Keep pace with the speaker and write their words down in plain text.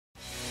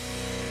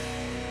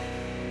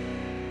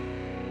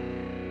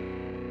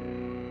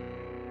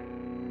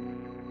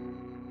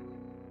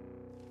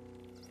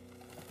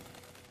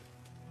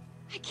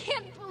I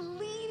can't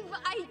believe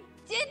I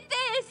did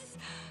this!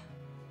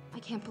 I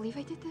can't believe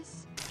I did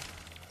this.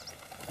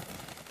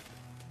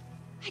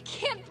 I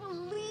can't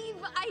believe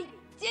I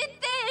did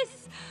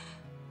this!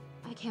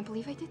 I can't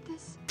believe I did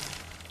this.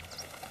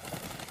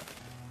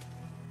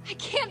 I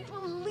can't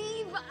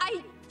believe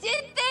I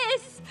did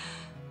this!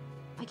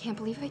 I can't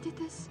believe I did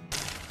this.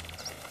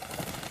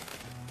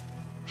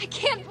 I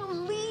can't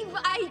believe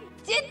I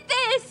did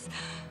this!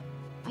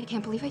 I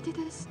can't believe I did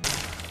this.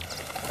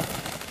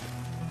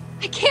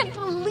 I can't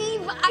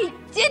believe I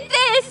did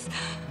this!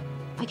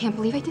 I can't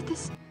believe I did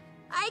this.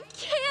 I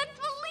can't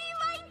believe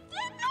I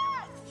did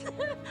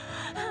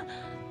this!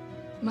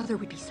 Mother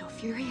would be so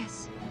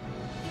furious.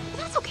 But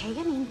that's okay.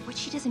 I mean, what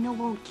she doesn't know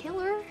won't kill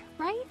her,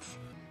 right?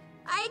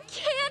 I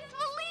can't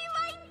believe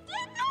I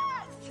did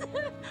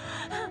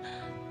this!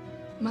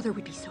 Mother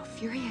would be so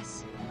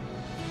furious.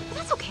 But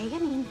that's okay. I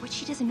mean, what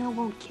she doesn't know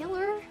won't kill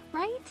her,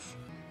 right?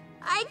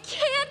 I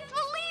can't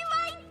believe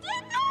I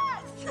did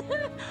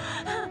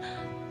this!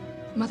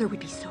 Mother would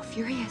be so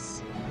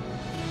furious.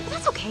 But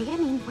that's okay. I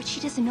mean, what she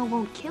doesn't know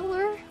won't kill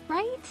her,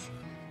 right?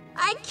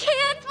 I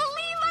can't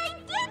believe I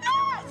did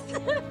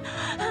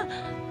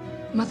this!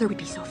 Mother would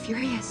be so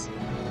furious.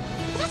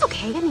 But that's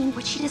okay. I mean,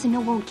 what she doesn't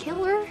know won't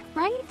kill her,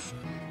 right?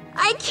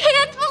 I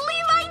can't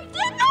believe I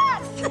did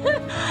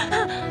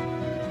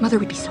this! Mother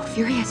would be so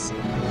furious.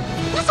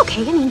 But that's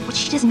okay. I mean, what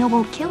she doesn't know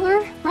won't kill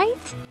her,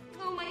 right?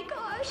 Oh my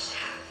gosh.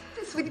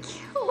 This would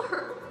kill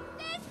her.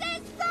 This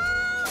is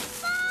so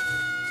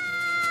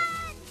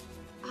fun!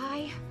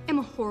 I am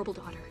a horrible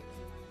daughter.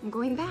 I'm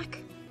going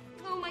back.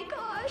 Oh my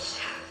gosh.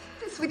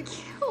 This would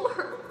kill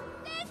her.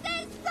 This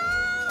is so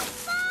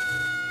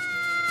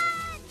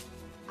fun!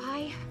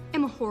 I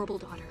am a horrible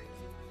daughter.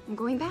 I'm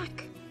going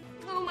back.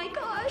 Oh my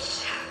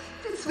gosh.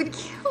 This would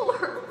kill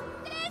her.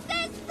 This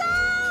is so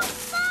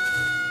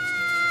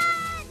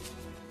fun!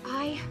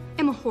 I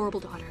am a horrible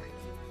daughter.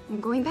 I'm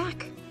going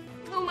back.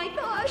 Oh my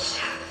gosh.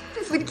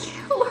 This would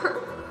kill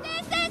her.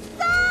 This is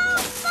so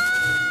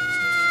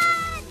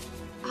fun!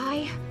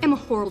 I am a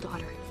horrible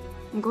daughter.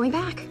 I'm going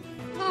back.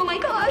 Oh my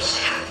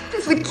gosh.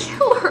 This would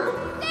kill her.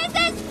 This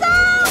is so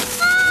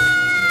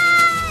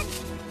fun!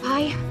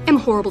 I am a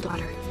horrible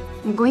daughter.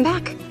 I'm going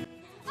back.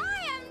 I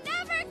am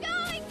never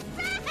going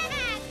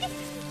back!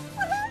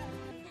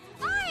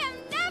 I am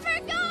never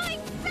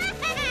going back!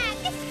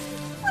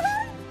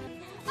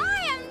 I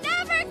am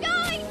never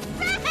going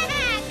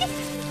back!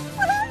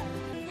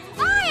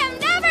 I am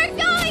never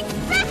going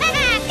back!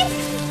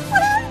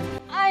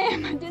 I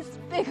am a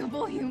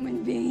despicable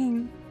human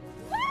being.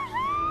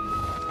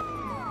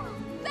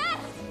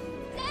 Best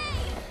day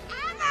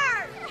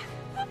ever!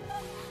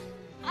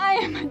 I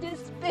am a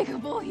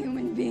despicable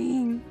human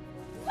being.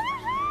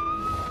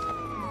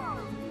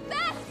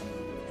 Best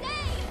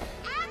day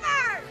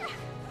ever!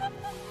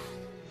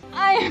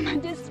 I am a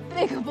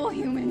despicable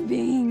human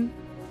being.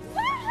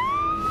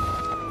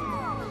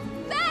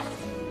 Best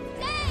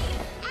day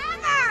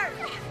ever!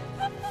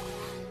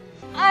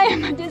 I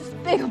am a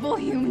despicable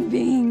human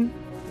being.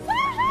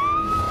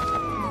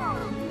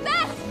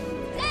 Best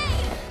day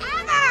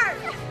ever!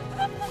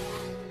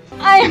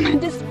 I am a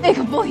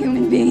despicable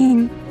human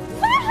being.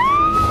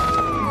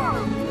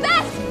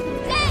 Best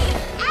day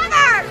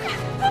ever!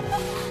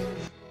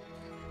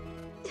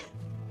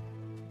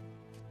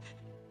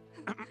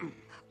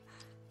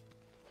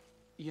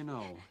 You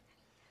know,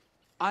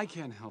 I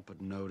can't help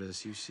but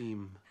notice you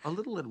seem a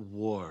little at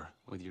war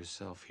with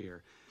yourself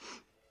here.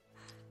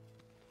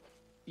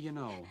 You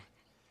know,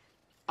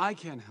 I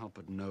can't help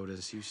but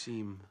notice you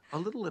seem a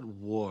little at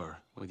war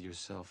with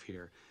yourself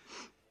here.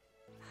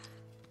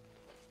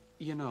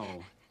 You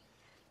know,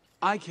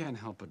 I can't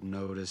help but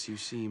notice you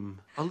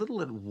seem a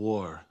little at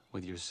war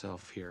with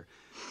yourself here.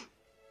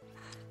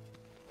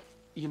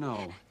 You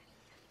know,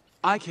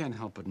 I can't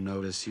help but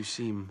notice you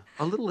seem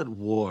a little at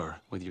war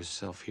with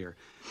yourself here.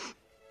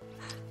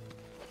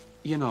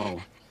 You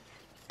know,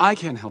 I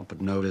can't help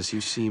but notice you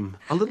seem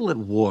a little at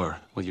war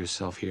with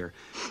yourself here.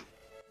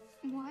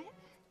 What?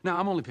 Now,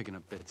 I'm only picking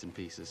up bits and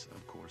pieces,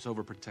 of course.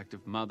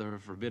 Overprotective mother,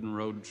 forbidden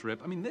road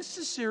trip. I mean, this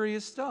is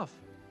serious stuff.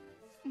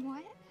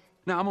 What?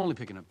 Now, I'm only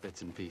picking up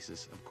bits and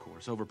pieces, of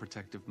course.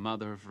 Overprotective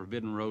mother,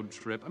 forbidden road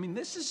trip. I mean,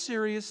 this is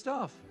serious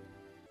stuff.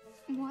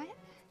 What?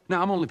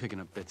 Now, I'm only picking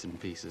up bits and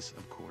pieces,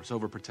 of course.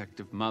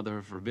 Overprotective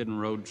mother, forbidden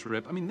road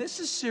trip. I mean, this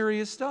is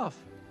serious stuff.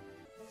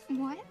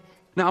 What?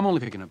 Now, I'm only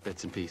picking up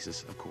bits and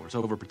pieces, of course.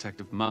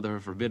 Overprotective mother,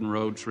 forbidden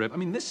road trip. I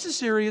mean, this is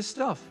serious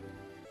stuff.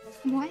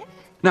 What?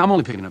 Now, I'm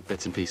only picking up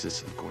bits and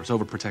pieces, of course.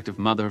 Overprotective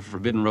mother,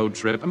 forbidden road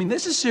trip. I mean,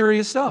 this is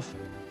serious stuff.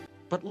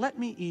 But let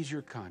me ease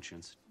your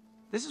conscience.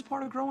 This is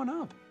part of growing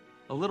up.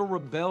 A little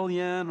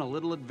rebellion, a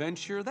little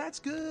adventure, that's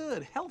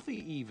good.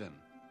 Healthy, even.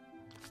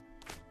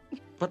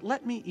 But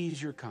let me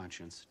ease your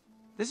conscience.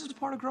 This is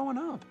part of growing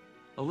up.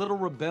 A little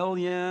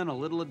rebellion, a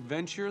little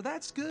adventure,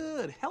 that's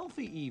good.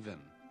 Healthy, even.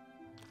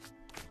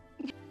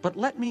 But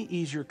let me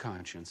ease your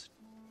conscience.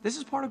 This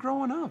is part of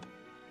growing up.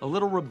 A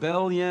little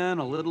rebellion,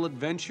 a little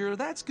adventure,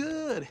 that's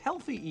good.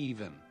 Healthy,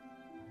 even.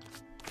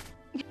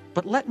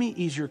 But let me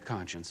ease your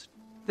conscience.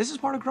 This is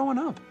part of growing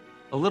up.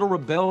 A little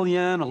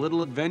rebellion, a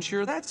little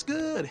adventure, that's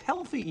good,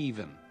 healthy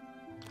even.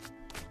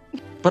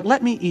 But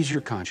let me ease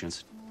your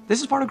conscience. This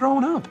is part of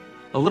growing up.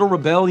 A little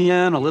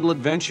rebellion, a little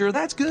adventure,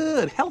 that's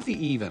good, healthy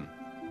even.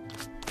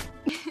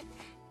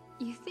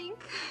 You think?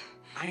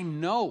 I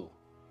know.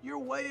 You're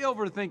way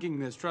overthinking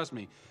this, trust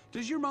me.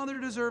 Does your mother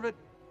deserve it?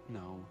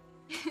 No.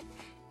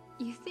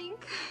 You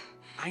think?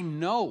 I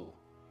know.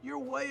 You're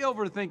way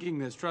overthinking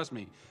this, trust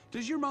me.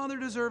 Does your mother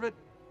deserve it?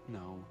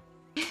 No.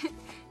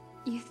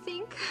 You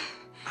think?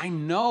 I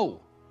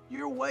know.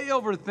 You're way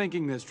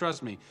overthinking this,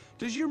 trust me.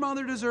 Does your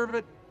mother deserve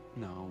it?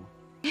 No.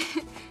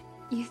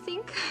 You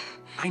think?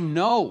 I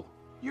know.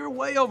 You're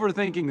way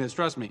overthinking this,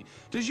 trust me.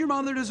 Does your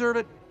mother deserve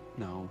it?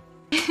 No.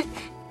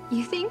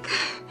 You think?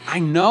 I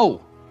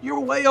know. You're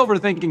way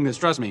overthinking this,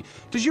 trust me.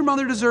 Does your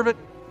mother deserve it?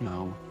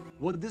 No.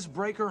 Would this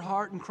break her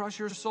heart and crush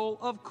her soul?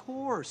 Of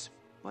course.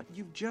 But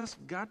you've just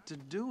got to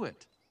do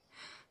it.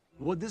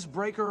 Would this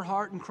break her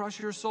heart and crush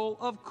her soul?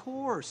 Of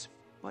course.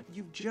 But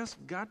you've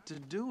just got to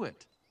do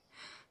it.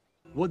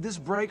 Would this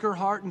break her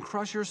heart and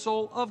crush her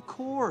soul? Of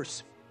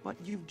course. But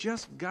you've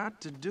just got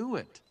to do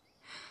it.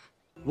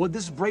 Would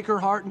this break her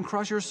heart and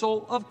crush her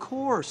soul? Of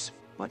course.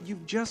 But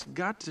you've just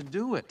got to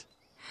do it.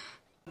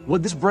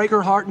 Would this break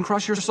her heart and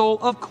crush her soul?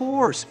 Of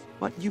course.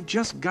 But you've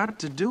just got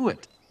to do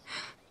it.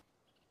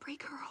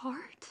 Break her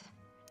heart?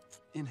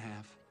 In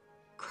half.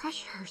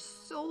 Crush her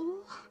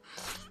soul?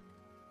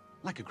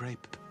 Like a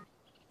grape.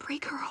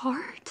 Break her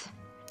heart?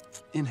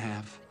 In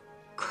half.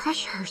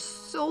 Crush her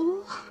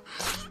soul?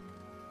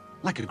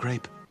 Like a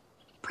grape.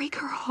 Break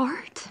her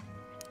heart?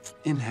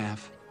 In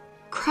half.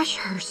 Crush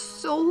her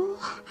soul?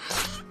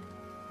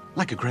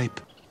 Like a grape.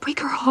 Break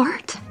her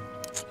heart?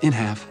 In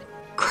half.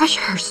 Crush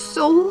her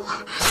soul?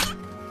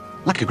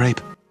 Like a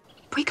grape.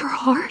 Break her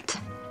heart?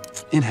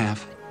 In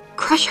half.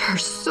 Crush her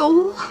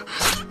soul?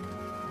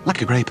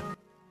 Like a grape.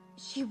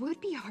 She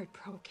would be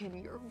heartbroken,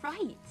 you're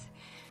right.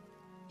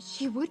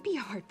 She would be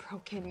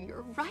heartbroken,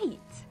 you're right.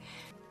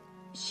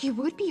 She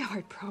would be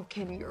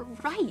heartbroken, you're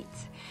right.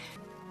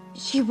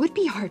 She would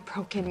be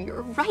heartbroken,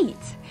 you're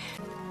right.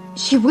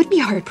 She would be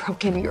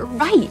heartbroken, you're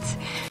right.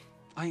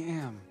 I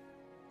am,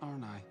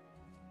 aren't I?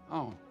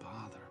 Oh,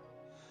 bother.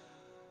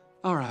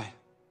 All right.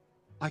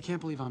 I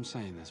can't believe I'm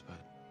saying this, but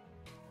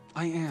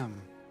I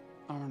am,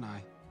 aren't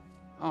I?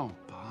 Oh,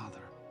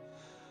 bother.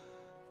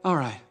 All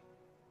right.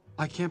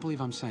 I can't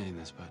believe I'm saying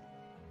this, but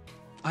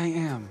I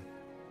am,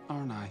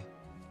 aren't I?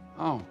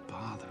 Oh,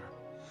 bother.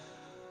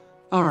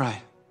 All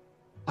right.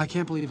 I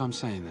can't believe I'm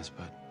saying this,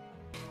 but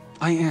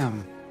I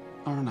am,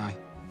 aren't I?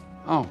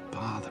 Oh,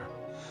 bother.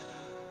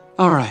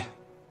 All right.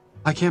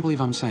 I can't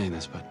believe I'm saying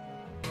this, but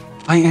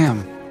I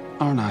am,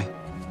 aren't I?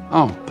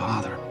 Oh,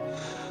 bother.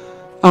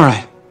 All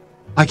right.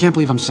 I can't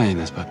believe I'm saying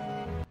this, but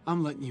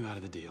I'm letting you out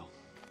of the deal.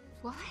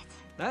 What?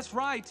 That's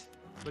right,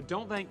 but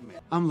don't thank me.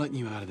 I'm letting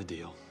you out of the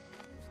deal.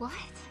 What?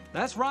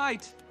 That's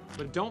right,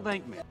 but don't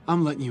thank me.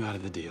 I'm letting you out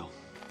of the deal.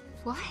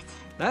 What?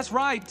 That's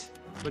right,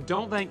 but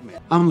don't thank me.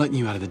 I'm letting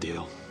you out of the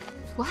deal.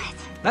 What?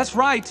 That's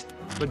right,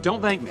 but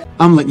don't thank me.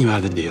 I'm letting you out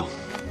of the deal.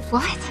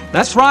 What?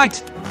 That's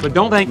right, but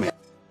don't thank me.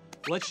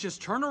 Let's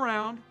just turn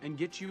around and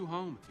get you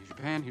home. Here's your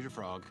pan, here's your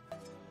frog.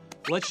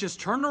 Let's just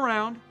turn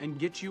around and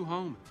get you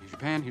home. Here's your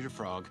pan, here's your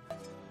frog.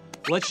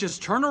 Let's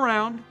just turn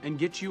around and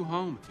get you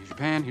home. Here's your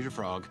pan, here's your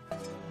frog.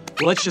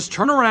 Let's just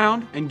turn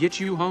around and get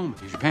you home.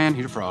 Here's your pan,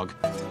 here's your frog.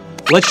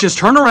 Let's just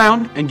turn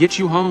around and get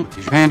you home.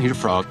 Here's your pan, here's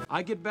your frog.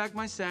 I get back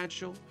my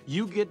satchel.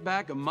 You get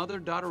back a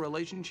mother-daughter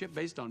relationship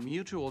based on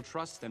mutual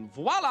trust, and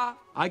voila!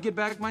 I get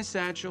back my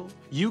satchel.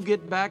 You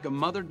get back a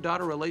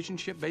mother-daughter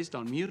relationship based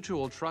on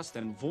mutual trust,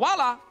 and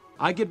voila!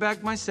 I get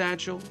back my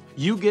satchel.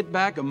 You get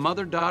back a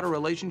mother-daughter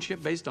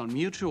relationship based on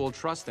mutual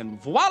trust, and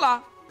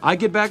voila! I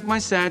get back my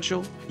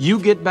satchel. You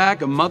get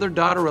back a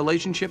mother-daughter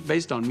relationship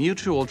based on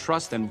mutual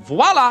trust, and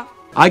voila!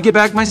 I get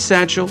back my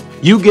satchel.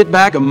 You get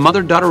back a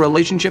mother-daughter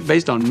relationship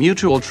based on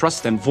mutual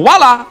trust, and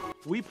voila!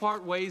 We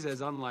part ways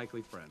as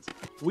unlikely friends.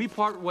 We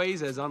part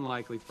ways as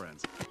unlikely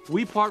friends.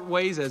 We part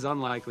ways as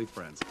unlikely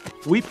friends.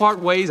 We part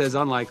ways as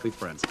unlikely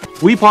friends.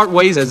 We part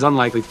ways as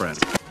unlikely friends.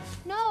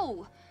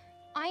 No!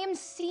 I am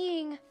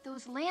seeing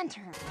those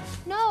lanterns.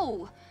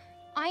 No!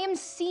 I am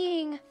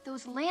seeing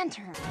those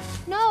lanterns.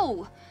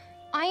 No!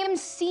 I am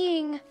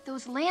seeing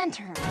those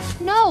lanterns.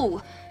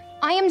 No!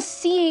 I am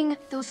seeing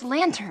those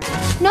lanterns.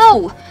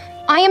 No!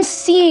 I am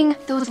seeing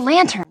those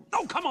lanterns.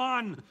 Oh, come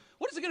on!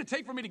 What is it going to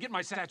take for me to get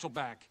my satchel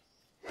back?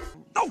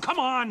 Oh, come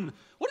on!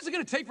 What is it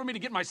going to take for me to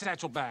get my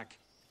satchel back?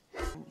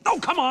 Oh,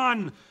 come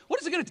on!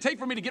 What is it going to take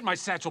for me to get my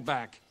satchel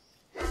back?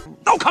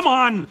 Oh, come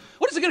on!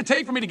 What is it going to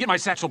take for me to get my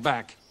satchel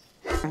back?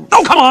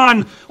 Oh, come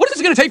on! What is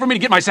it going to take for me to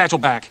get my satchel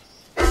back?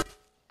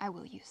 I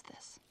will use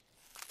this.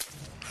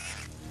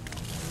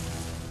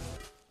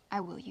 I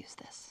will use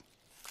this.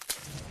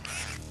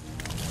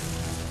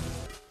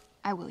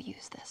 I will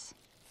use this.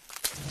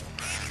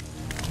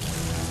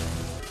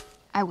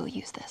 I will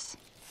use this.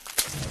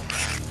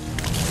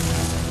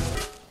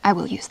 I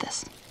will use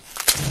this.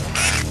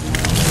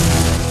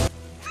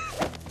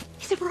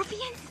 Is it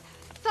ruffians?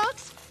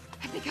 Thugs?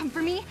 Have they come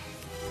for me?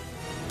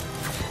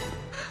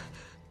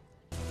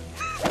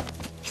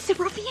 it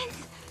ruffians?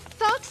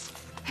 Thugs?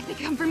 Have they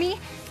come for me?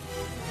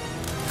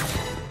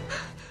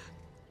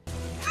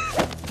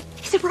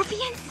 Is it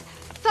ruffians?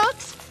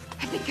 Thugs?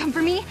 Have they come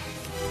for me?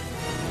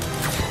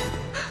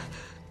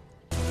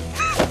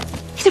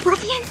 Is it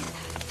ruffians?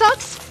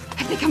 Thugs?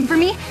 Have they come for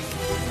me?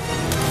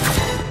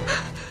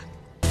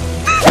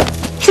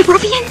 Is it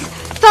ruffians?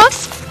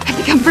 Thugs? Have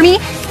they come for me?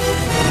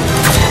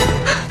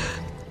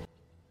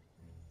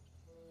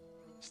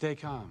 Stay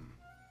calm.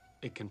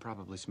 It can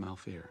probably smell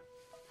fear.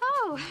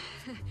 Oh,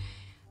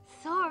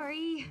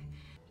 sorry.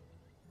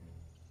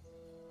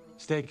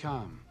 Stay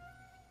calm.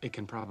 It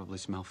can probably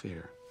smell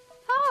fear.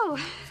 Oh,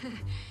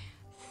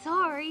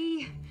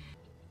 sorry.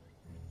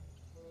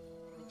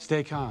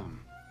 Stay calm.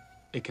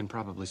 It can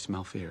probably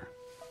smell fear.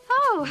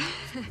 Oh,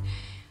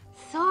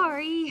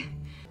 sorry.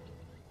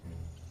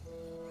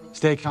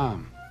 Stay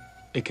calm.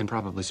 It can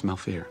probably smell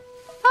fear.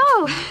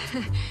 Oh,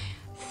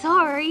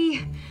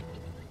 sorry.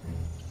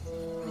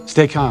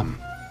 Stay calm.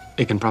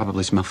 It can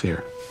probably smell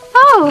fear.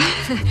 Oh,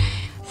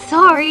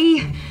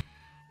 sorry.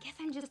 Guess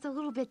I'm just a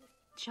little bit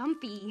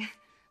jumpy.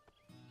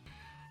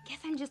 Guess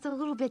I'm just a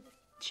little bit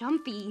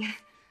jumpy.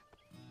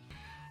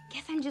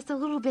 Guess I'm just a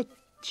little bit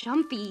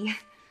jumpy.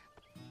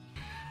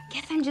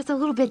 Guess I'm just a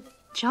little bit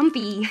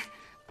jumpy.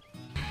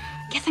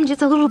 Guess I'm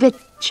just a little bit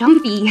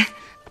jumpy.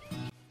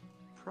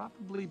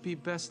 Probably be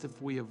best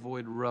if we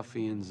avoid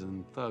ruffians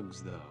and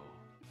thugs, though.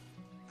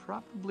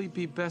 Probably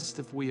be best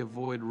if we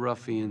avoid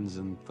ruffians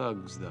and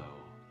thugs, though.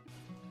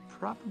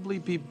 Probably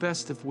be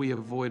best if we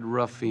avoid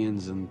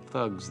ruffians and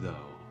thugs,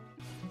 though.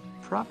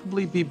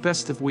 Probably be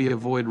best if we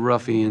avoid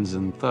ruffians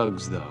and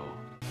thugs, though.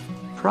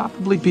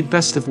 Probably be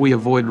best if we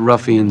avoid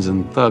ruffians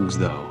and thugs,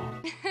 though.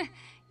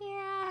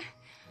 Yeah,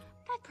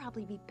 that'd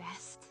probably be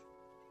best.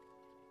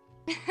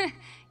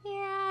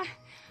 Yeah,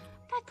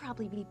 that'd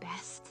probably be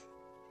best.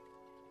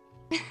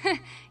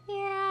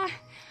 Yeah,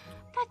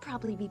 that'd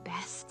probably be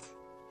best.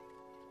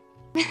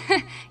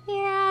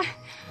 Yeah,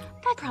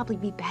 that'd probably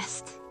be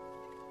best.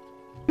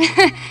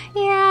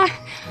 Yeah,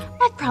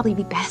 that'd probably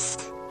be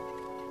best.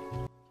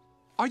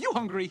 Are you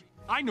hungry?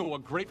 I know a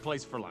great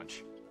place for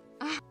lunch.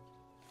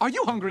 Are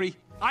you hungry?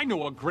 I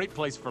know a great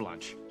place for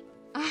lunch.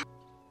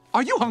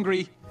 Are you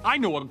hungry? I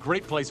know a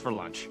great place for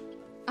lunch.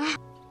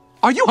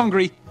 Are you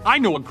hungry? I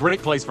know a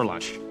great place for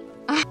lunch.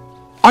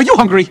 Are you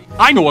hungry?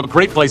 I know a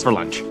great place for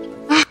lunch.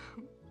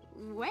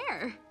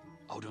 Where?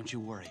 Oh, don't you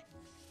worry.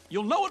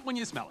 You'll know it when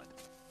you smell it.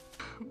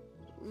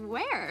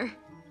 Where?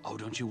 Oh,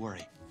 don't you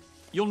worry.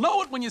 You'll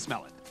know it when you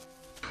smell it.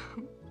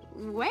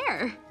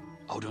 Where?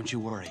 Oh, don't you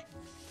worry.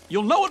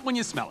 You'll know it when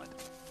you smell it.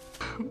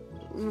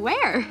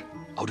 Where?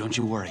 Oh, don't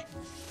you worry.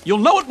 You'll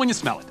know it when you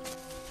smell it.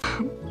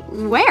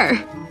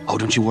 Where? Oh,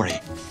 don't you worry.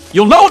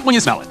 You'll know it when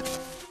you smell it.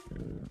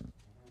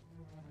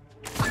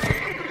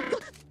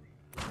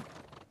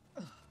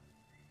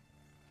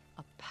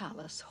 A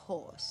palace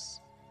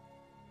horse.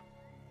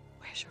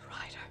 Where's your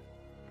rider?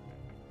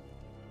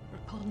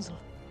 Rapunzel.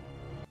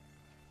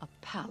 A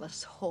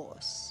palace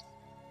horse.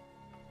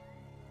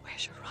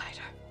 Where's your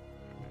rider?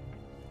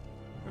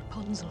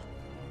 Rapunzel.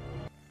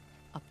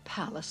 A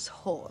palace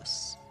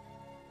horse.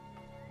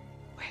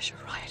 Where's your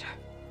rider?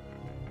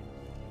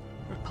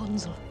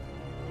 Rapunzel.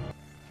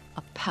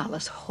 A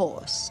palace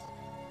horse.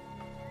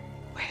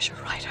 Where's your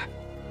rider?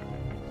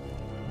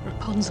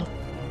 Rapunzel.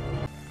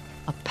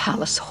 A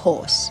palace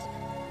horse.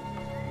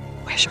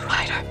 Where's your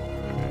rider?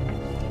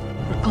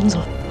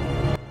 Rapunzel.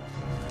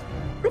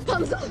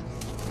 Rapunzel!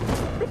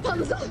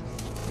 Rapunzel!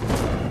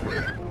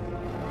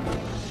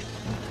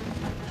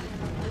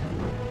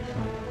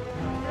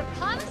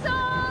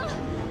 Rapunzel!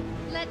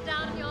 Let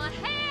down your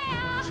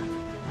hair!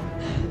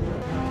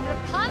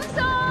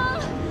 Rapunzel!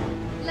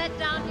 Let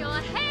down your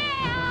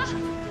hair!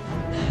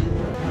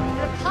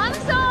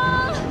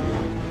 Rapunzel!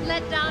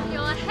 Let down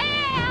your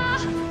hair!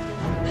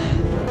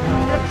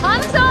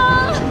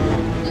 Rapunzel!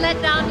 Let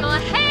down your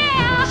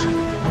hair!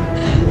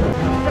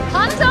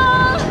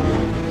 Rapunzel!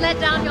 Let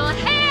down your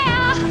hair!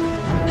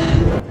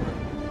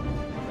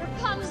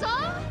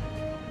 Rapunzel?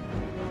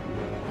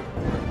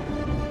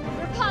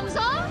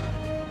 Rapunzel?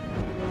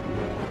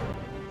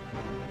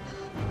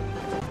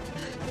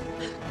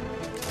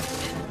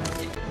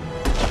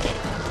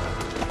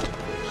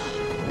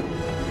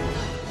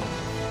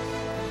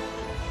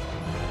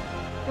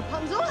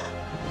 Rapunzel?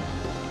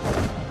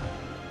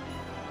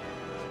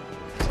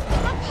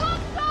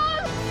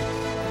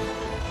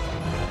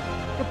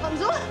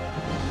 Rapunzel? Rapunzel?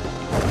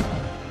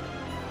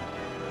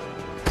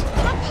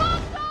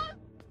 Rapunzel?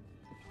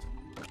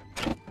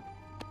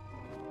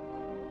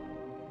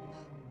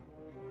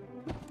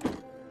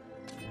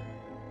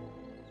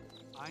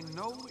 I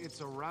know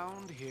it's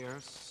around here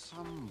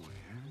somewhere.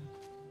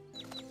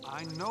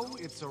 I know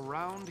it's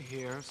around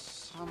here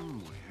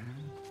somewhere.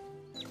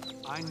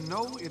 I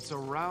know it's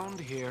around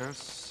here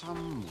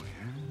somewhere.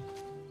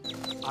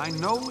 I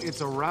know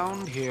it's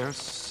around here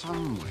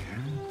somewhere.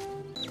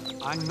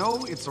 I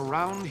know it's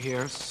around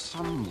here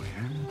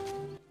somewhere.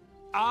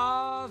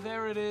 Ah,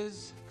 there it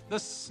is, the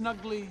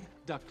snuggly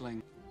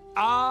duckling.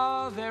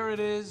 Ah, there it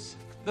is,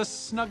 the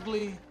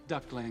snuggly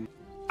duckling.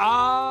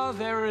 Ah,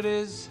 there it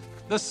is,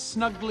 the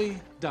snuggly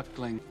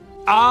duckling.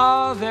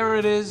 Ah, there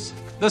it is,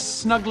 the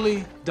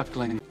snuggly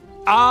duckling.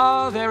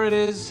 Ah, there it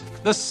is,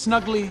 the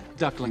snuggly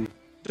duckling.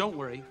 Don't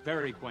worry,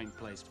 very quaint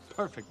place,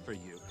 perfect for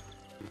you.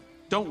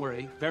 Don't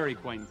worry, very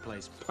quaint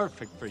place,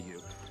 perfect for you.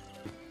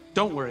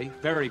 Don't worry,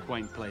 very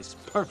quaint place,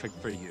 perfect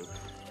for you.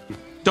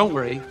 Don't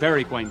worry,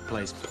 very quaint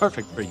place,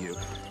 perfect for you.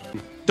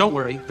 Don't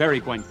worry, very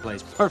quaint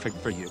place, perfect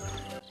for you.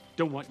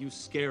 Don't want you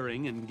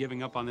scaring and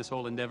giving up on this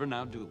whole endeavor,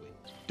 now do we?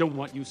 Don't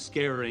want you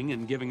scaring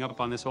and giving up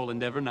on this whole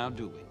endeavor, now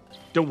do we?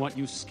 Don't want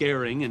you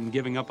scaring and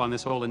giving up on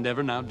this whole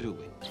endeavor, now do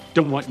we?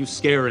 Don't want you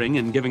scaring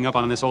and giving up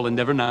on this whole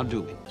endeavor, now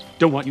do we?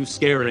 Don't want you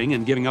scaring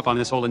and giving up on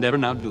this whole endeavor,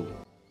 now do we?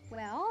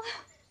 Well,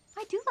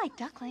 I do like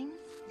ducklings.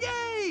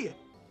 Yay!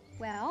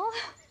 Well,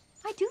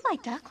 I do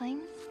like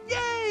ducklings.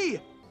 Yay!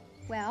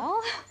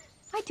 Well,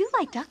 I do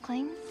like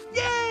ducklings.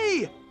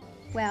 Yay!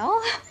 Well,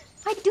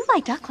 I do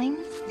like ducklings.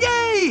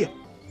 Yay!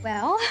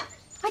 Well,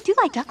 I do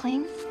like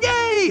ducklings.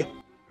 Yay!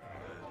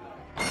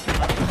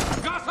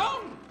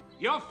 Garçon,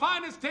 your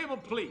finest table,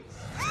 please.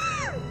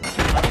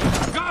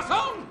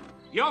 Garçon,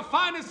 your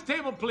finest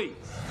table, please.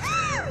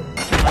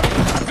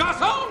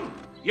 Garçon,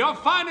 your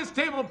finest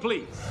table,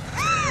 please.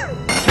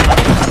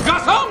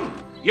 Garçon,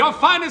 your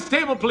finest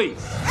table, please.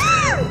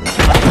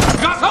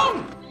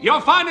 Garçon, your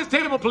finest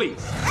table,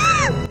 please.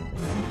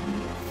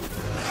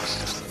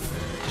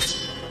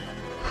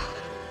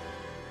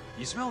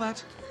 You smell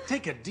that?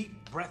 Take a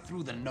deep breath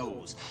through the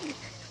nose.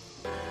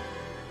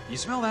 You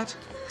smell that?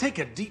 Take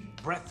a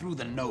deep breath through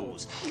the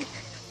nose.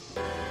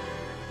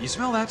 You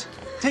smell that?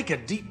 Take a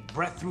deep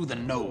breath through the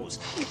nose.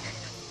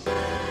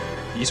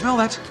 You smell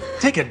that?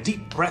 Take a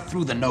deep breath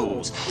through the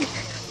nose.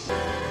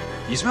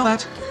 You smell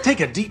that?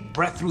 Take a deep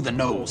breath through the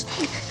nose.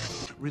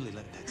 Really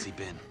let that seep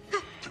in.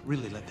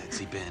 Really let that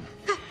seep in.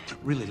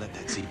 Really let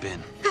that seep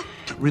in.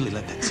 Really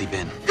let that seep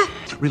in.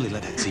 Really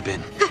let that seep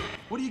in.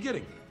 What are you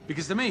getting?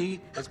 Because to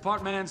me, it's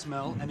part man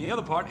smell, and the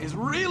other part is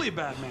really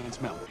bad man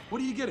smell. What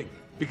are you getting?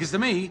 Because to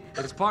me,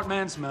 it's part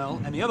man smell,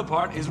 and the other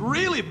part is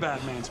really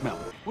bad man smell.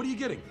 What are you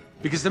getting?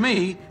 Because to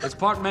me, it's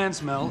part man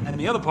smell, and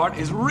the other part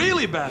is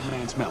really bad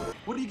man smell.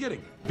 What are you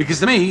getting? Because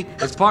to me,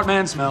 it's part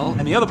man smell,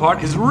 and the other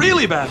part is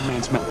really bad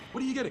man smell.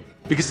 What are you getting?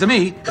 Because to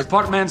me, it's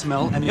part man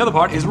smell, and the other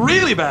part is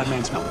really bad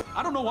man smell.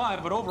 I don't know why,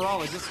 but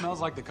overall it just smells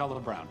like the color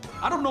brown.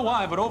 I don't know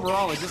why, but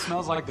overall it just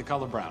smells like the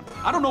color brown.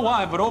 I don't know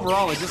why, but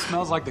overall it just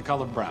smells like the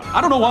color brown.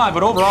 I don't know why,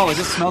 but overall it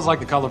just smells like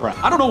the color brown.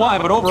 I don't know why,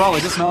 but overall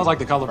it just smells like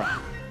the color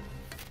brown.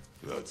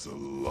 That's a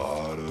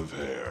lot of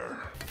hair.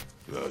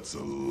 That's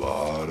a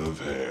lot of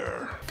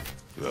hair.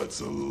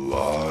 That's a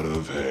lot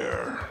of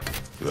hair.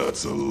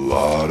 That's a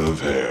lot of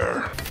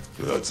hair.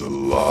 That's a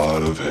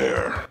lot of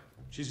hair.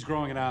 She's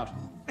growing it out.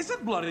 Is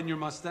that blood in your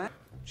mustache?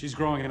 She's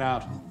growing it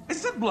out.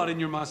 Is that blood in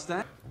your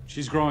mustache?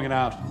 She's growing it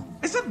out.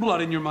 Is that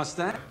blood in your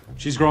mustache?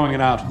 She's growing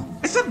it out.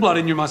 Is that blood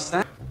in your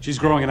mustache? She's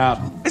growing it out.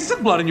 Is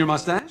that blood in your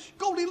mustache?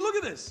 Goldie, look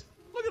at this.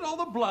 Look at all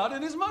the blood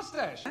in his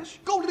mustache.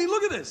 Goldie,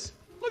 look at this.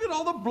 Look at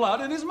all the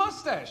blood in his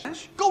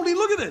mustache. Goldie,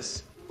 look at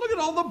this. Look at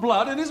all the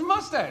blood in his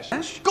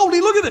mustache.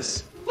 Goldie, look at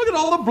this. Look at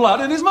all the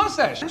blood in his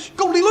mustache.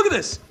 Goldie, look at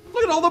this.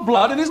 Look at all the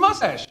blood in his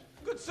mustache.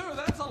 Good sir,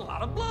 that's a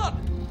lot of blood.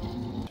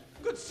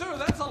 Good sir,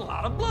 that's a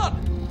lot of blood.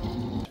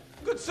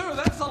 Good sir,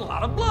 that's a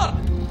lot of blood.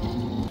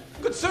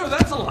 Good sir,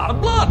 that's a lot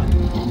of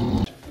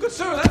blood. Good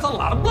sir, that's a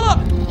lot of blood.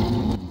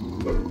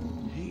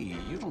 Hey,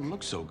 you don't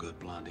look so good,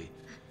 Blondie.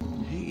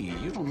 Hey,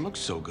 you don't look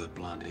so good,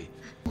 Blondie.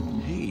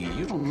 Hey,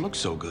 you don't look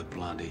so good,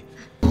 Blondie.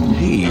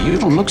 Hey, you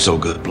don't look so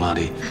good,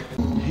 Blondie.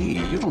 Hey,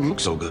 you don't look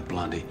so good,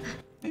 Blondie.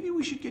 Maybe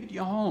we should get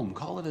you home,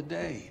 call it a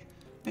day.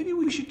 Maybe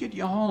we should get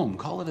you home,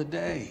 call it a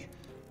day.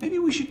 Maybe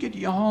we should get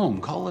you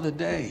home, call it a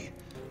day.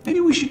 Maybe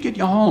we should get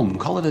you home,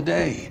 call it a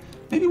day.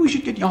 Maybe we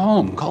should get you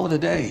home, call it a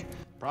day.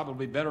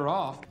 Probably better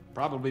off.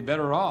 Probably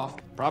better off.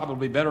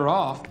 Probably better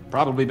off.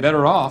 Probably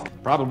better off.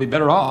 Probably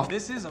better off.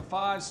 This is a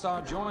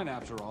 5-star joint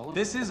after all.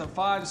 This is a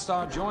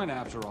 5-star joint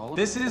after all.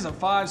 This is a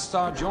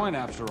 5-star joint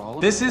after all.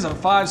 This is a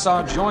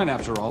 5-star joint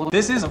after all.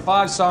 This is a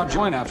 5-star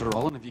joint after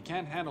all. And if you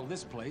can't handle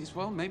this place,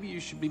 well, maybe you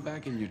should be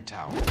back in your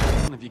tower.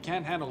 And if you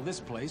can't handle this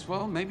place,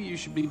 well, maybe you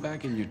should be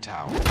back in your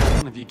tower.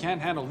 And if you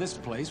can't handle this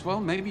place, well,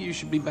 maybe you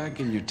should be back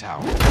in your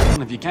tower.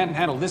 And if you can't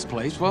handle this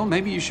place, well,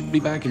 maybe you should be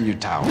back in your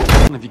tower.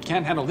 And if you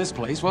can't handle this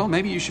place, well,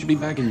 maybe you should be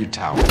back in your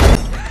tower.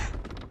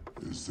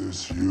 Is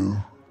this you?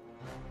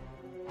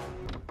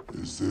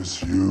 Is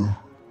this you?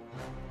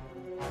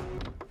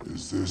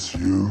 Is this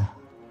you?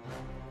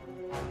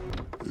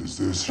 Is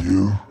this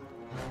you?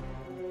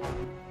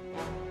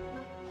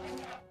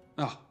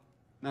 Oh,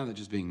 now they're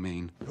just being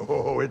mean.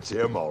 Oh, it's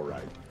him, all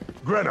right.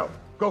 Grenham,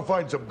 go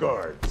find some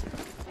guards.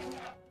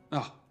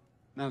 Oh,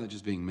 now they're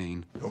just being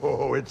mean.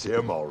 Oh, it's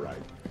him, all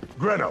right.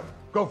 Grenham,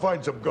 go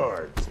find some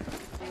guards.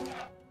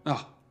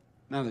 Oh,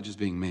 now they're just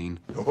being mean.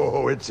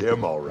 Oh, it's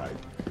him, all right.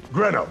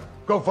 Grenham,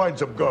 go find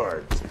some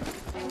guards.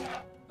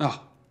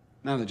 Oh,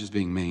 now they're just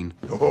being mean.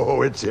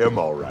 Oh, it's him,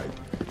 all right.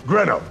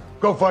 Grenham,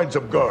 go find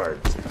some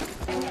guards.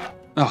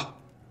 Oh,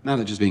 now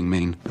they're just being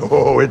mean.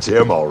 Oh, it's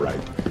him, all right.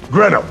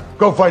 Grenham,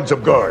 go find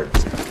some guards.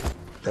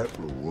 That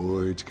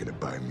reward's gonna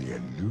buy me a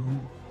new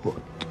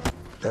hook.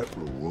 That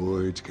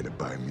reward's gonna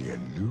buy me a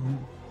new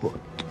hook.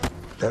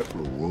 That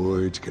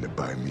reward's gonna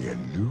buy me a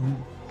new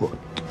hook.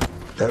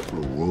 That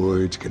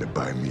reward's gonna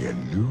buy me a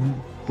new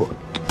hook.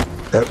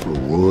 That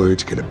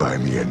reward's gonna buy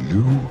me a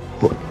new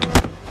hook.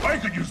 I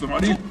could use the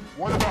money.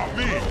 What about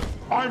me?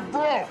 I'm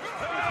broke.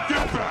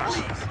 Get back.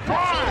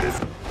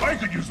 Fine. I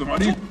could use the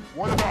money.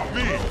 What about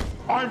me?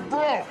 I'm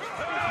broke.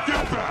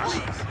 Get back.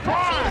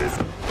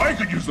 Fine. I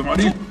could use the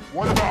money.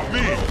 What about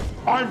me?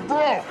 I'm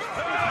broke.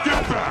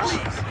 Get back.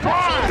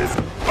 Fine.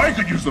 I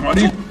could use the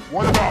money.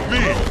 What about me?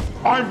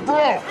 I'm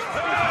broke.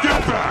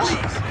 Get back.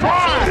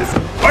 Fine.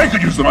 I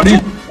could use the money.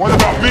 What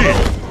about me?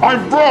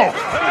 I'm broke.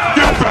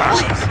 Get back.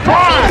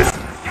 Fine.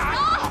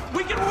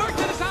 We can work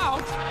this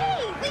out.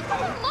 Hey, leave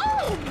them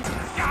alone!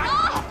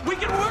 Stop! We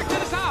can work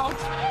this out.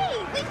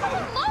 Hey, leave them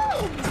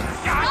alone!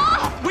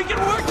 Stop! We can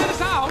work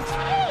this out.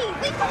 Hey,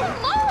 leave them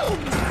alone!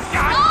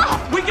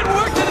 Stop! We can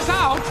work this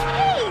out.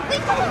 Hey,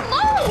 leave them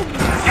alone!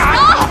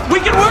 Stop! We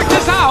can work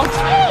this out.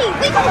 Hey,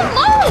 leave them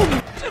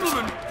alone!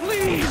 Gentlemen,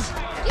 please.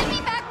 Give me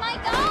back my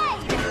guy!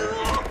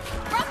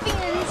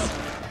 Ruffians!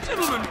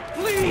 Gentlemen,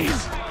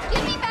 please.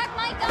 Give me back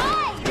my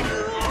guy!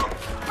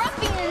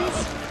 Ruffians!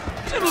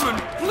 Gentlemen,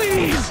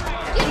 please.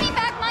 Give me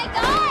back my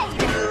guy!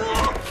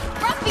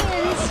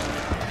 Ruffians!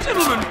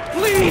 Gentlemen,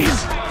 please.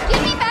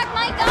 Give me back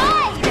my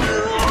guy!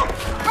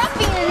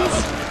 Ruffians!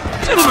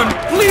 Gentlemen,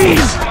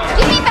 please.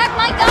 Give me back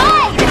my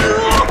guy!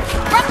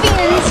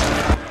 Ruffians!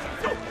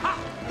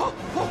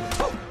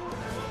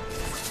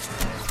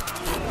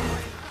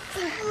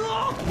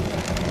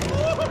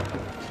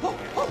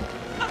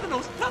 Not the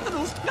nose, not the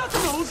nose, not the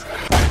nose.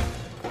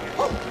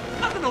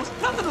 Not the nose,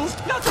 not the nose,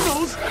 not the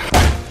nose.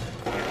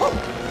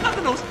 Not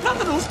the nose, not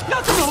the nose,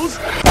 not the nose.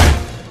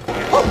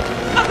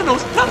 Not the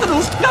nose, not the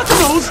nose, not the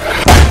nose.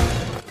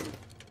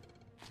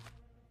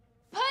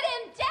 Put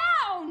him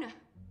down!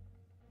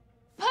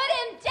 Put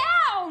him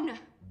down!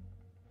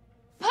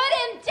 Put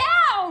him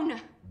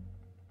down!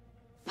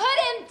 Put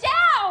him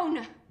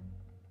down!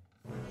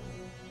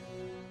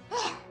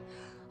 Ugh.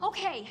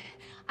 Okay,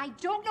 I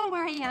don't know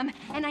where I am,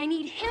 and I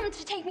need him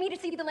to take me to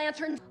see the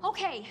lanterns.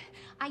 Okay,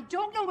 I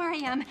don't know where I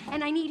am,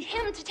 and I need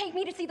him to take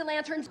me to see the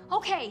lanterns.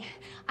 Okay,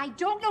 I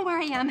don't know where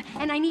I am,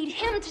 and I need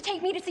him to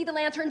take me to see the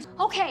lanterns.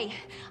 Okay,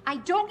 I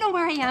don't know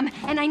where I am,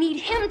 and I need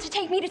him to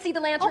take me to see the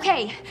lanterns.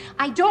 Okay,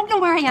 I don't know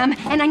where I am,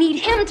 and I need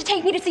him to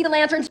take me to see the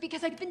lanterns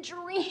because I've been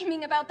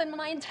dreaming about them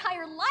my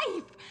entire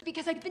life.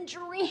 Because I've been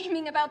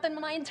dreaming about them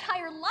my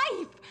entire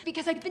life.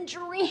 Because I've been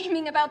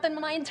dreaming about them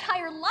my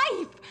entire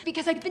life.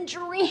 Because I've been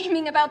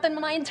dreaming about them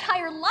my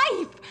entire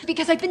life.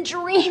 Because I've been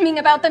dreaming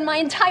about them my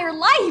entire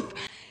life.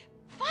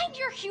 Find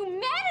your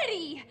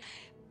humanity!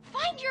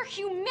 Find your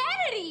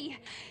humanity!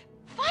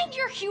 Find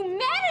your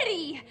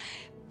humanity!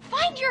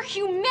 Find your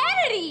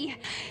humanity!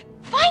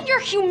 Find your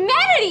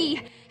humanity!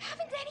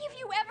 Haven't any of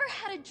you ever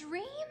had a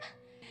dream?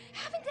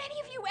 Haven't any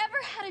of you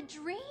ever had a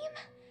dream?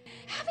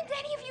 Haven't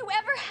any of you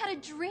ever had a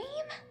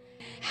dream?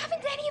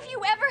 Haven't any of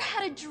you ever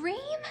had a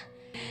dream?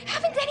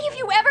 Haven't any of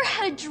you ever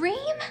had a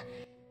dream?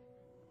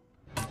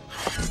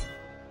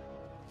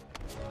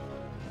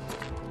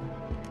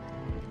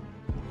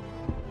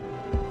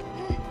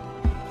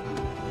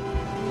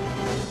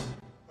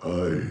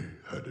 I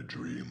had a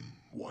dream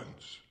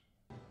once.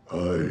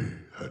 I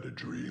had a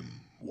dream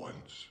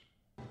once.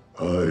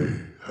 I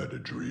had a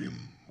dream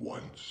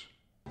once.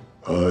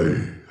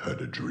 I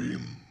had a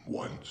dream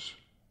once.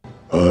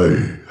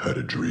 I had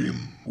a dream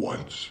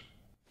once.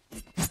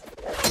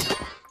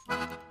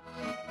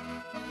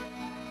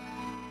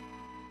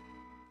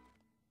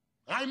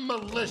 I'm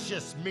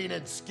malicious, mean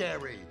and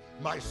scary.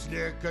 My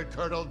sneer could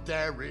curdle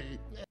dairy.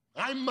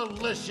 I'm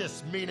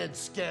malicious, mean and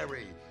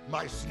scary.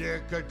 My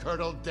sneer could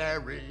curdle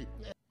dairy.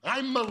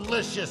 I'm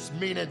malicious,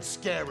 mean and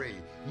scary.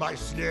 My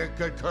sneer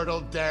could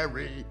curdle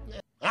dairy.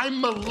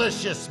 I'm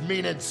malicious,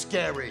 mean and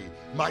scary.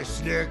 My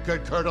sneer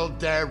could curdle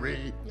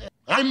dairy.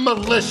 I'm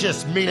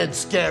malicious, mean and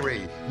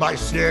scary. My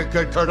sneer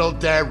could curdle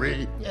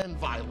dairy. And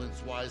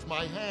violence-wise,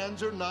 my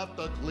hands are not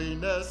the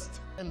cleanest.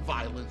 And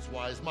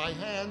violence-wise, my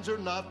hands are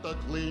not the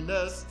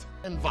cleanest.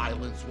 And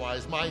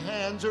violence-wise, my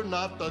hands are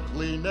not the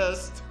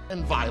cleanest.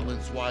 And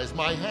violence-wise,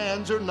 my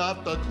hands are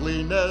not the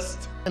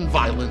cleanest. And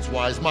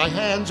violence-wise, my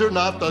hands are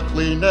not the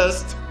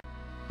cleanest.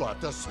 But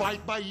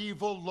despite my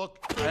evil look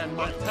and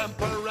my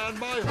temper and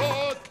my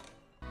hood.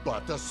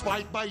 But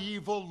despite my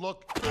evil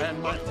look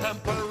and my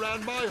temper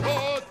and my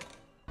hood.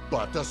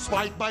 But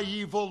despite my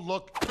evil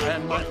look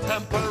and my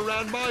temper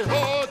and my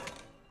hood.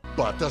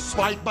 But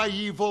despite my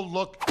evil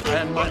look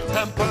and my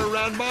temper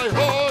and my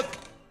hood.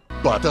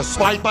 But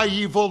despite my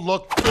evil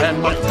look and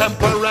my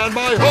temper and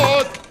my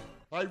hood.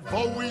 I've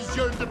always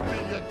yearned to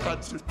be a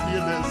concert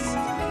pianist.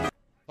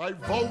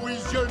 I've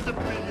always yearned to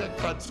be a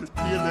concert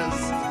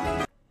pianist.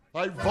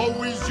 I've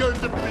always yearned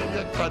to be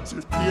a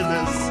concert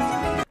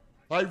pianist.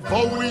 I've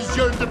always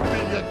yearned to be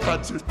a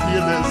concert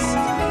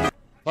pianist.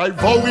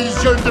 I've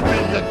always yearned to be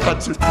a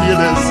concert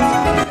pianist.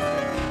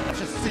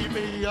 Just see me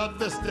me on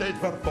the stage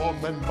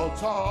performing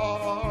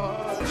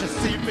Mozart. You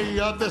see me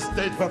on the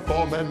stage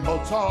performing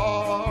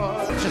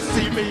Mozart. You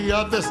see me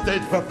on the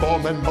stage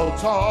performing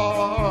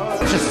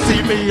Mozart. You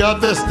see me on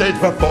the stage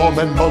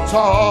performing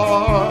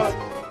Mozart.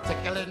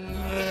 Tickling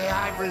the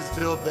ivories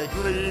till they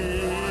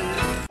gleam.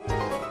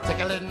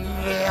 Tickling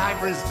the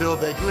ivories till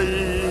they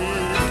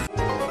gleam.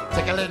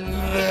 Tickling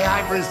the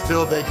ivories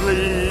till they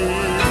gleam.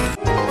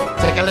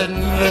 Tickling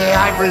the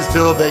ivories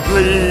till they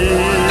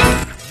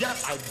gleam. Yep,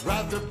 I'd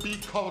rather be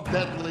called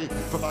deadly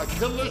for my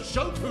killer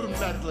show tune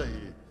medley.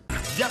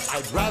 Yep,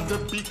 I'd rather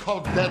be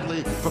called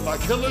deadly for my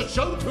killer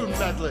show tune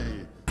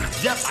medley.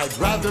 Yep, I'd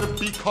rather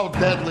be called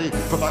deadly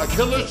for my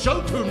killer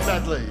show tune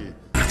medley.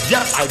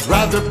 Yep, I'd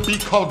rather be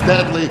called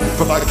deadly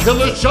for my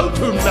killer show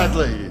tune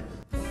medley.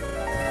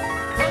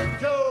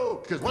 Thank you,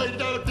 'cause way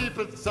down deep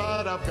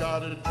inside I've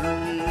got a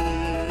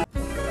dream.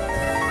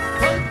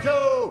 Thank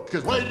you,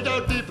 'cause way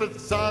down deep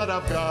inside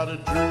I've got a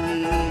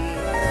dream.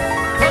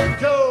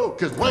 Thank you,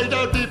 'cause way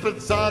down deep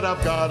inside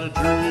I've got a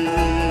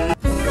dream.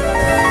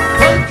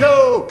 Thank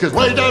you, 'cause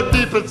way down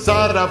deep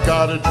inside I've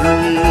got a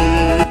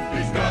dream.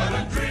 He's got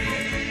a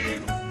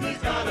dream. He's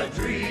got a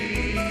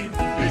dream.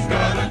 He's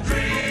got a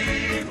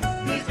dream.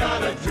 He's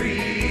got a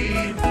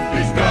dream.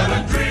 He's got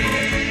a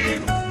dream.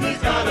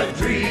 He's got a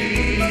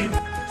dream.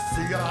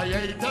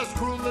 CIA as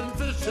cruel and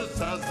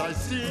vicious as I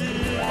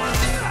see.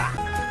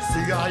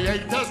 CIA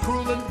as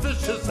cruel and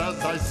vicious as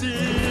I see.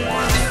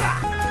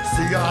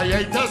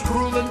 CIA as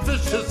cruel and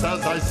vicious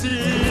as I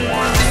see.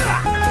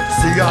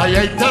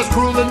 CIA as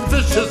cruel and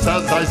vicious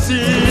as I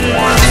see.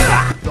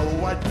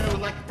 Though I do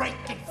like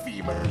breaking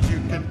femurs, you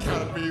can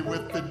count me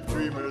with the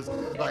dreamers.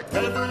 Like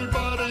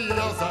everybody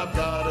else, I've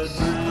got a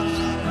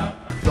dream.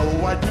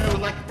 Though I do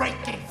like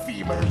breaking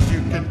femurs,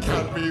 you can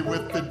count me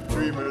with the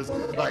dreamers.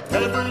 Like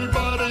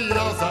everybody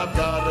else, I've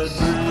got a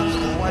dream.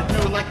 Though I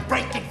do like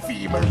breaking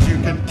femurs, you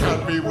can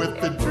count me with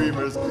the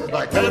dreamers.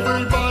 Like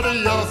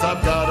everybody else,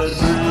 I've got a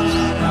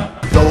dream.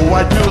 Though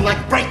I do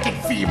like breaking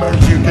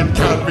femurs, you can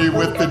count me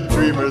with the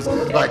dreamers.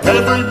 Like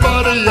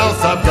everybody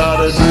else, I've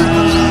got a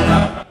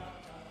dream.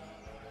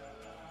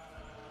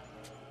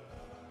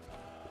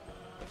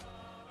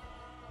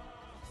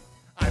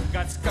 I've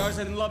got scars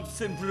and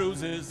lumps and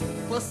bruises,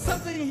 plus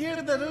something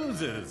here that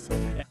oozes.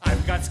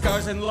 I've got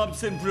scars and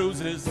lumps and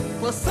bruises,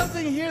 plus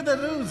something here that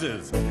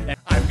oozes.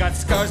 I've got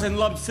scars and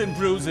lumps and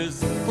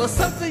bruises, plus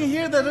something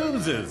here that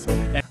oozes.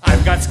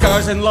 I've got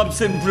scars and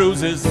lumps and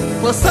bruises,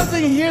 plus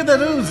something here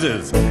that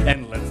oozes.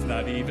 And let's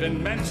not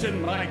even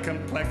mention my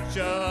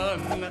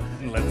complexion.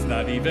 Let's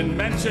not even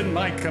mention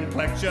my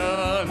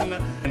complexion.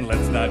 And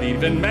let's not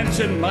even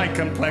mention my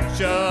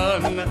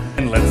complexion.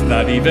 And let's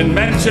not even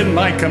mention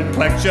my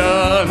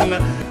complexion.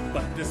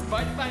 But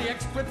despite my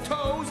extra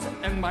toes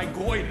and my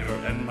goiter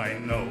and my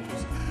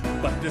nose.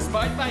 But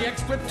despite my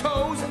extra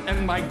toes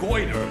and my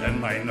goiter and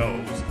my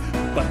nose.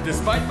 But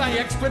despite my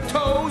extra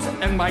toes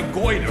and my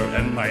goiter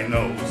and my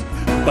nose.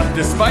 But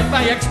despite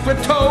my extra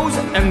toes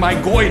and my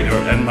goiter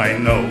and my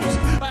nose.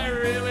 I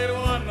really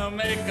wanna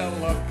make a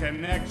love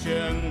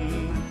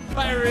connection.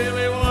 I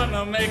really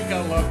wanna make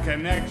a love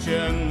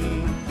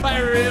connection. I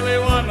really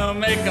wanna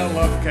make a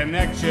love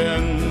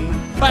connection.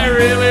 I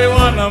really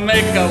wanna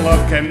make a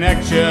love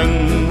connection.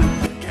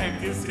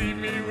 Can't you see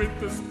me with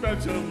the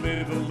special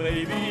little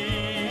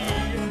lady?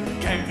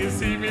 Can't you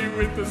see me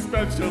with the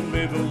special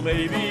little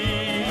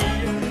lady?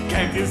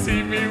 Can't you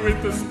see me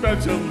with the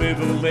special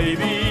little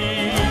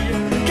lady?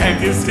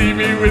 Can't you see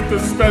me with the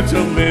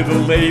special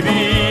little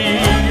lady?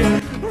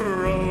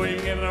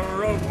 Rowing in a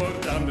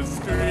rowboat down the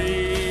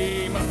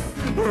stream.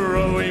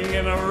 Rowing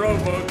in a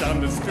rowboat down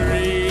the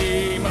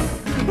stream.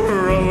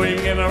 Rowing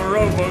in a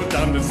rowboat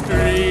down the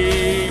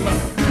stream.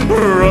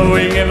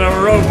 Rowing in a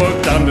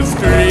rowboat down the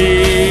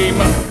stream.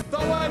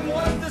 Though I'm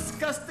one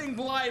disgusting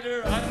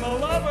blighter, I'm a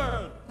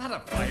lover, not a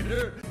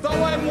fighter.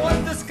 Though I'm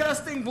one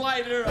disgusting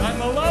blighter, I'm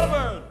a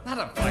lover, not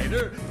a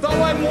fighter.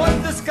 Though I'm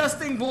one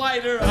disgusting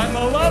blighter, I'm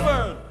a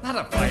lover, not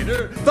a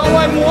fighter. Though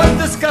I'm one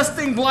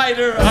disgusting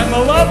blighter, I'm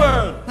a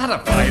lover, not a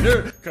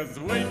fighter. 'Cause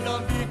way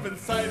down deep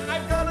inside,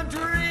 I've got a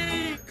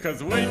dream.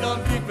 'Cause way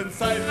down deep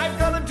inside, I've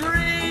got a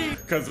dream.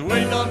 'Cause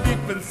way down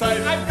deep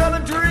inside, I've got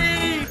a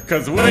dream.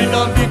 'Cause way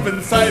down deep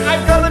inside,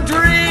 I've got a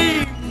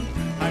dream.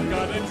 I've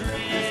got a dream.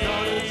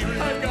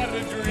 I've got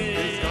a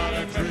dream.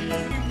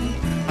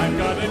 I've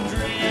got a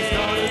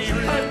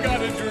dream. I've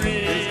got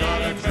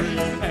a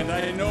dream. And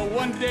I know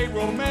one day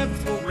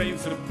romance will reign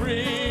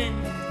supreme.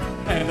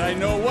 And I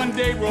know one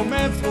day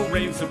romance will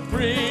reign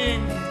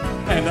supreme.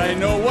 And I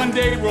know one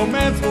day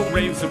romance will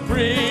reign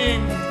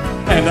supreme.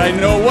 And I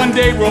know one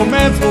day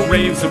romance will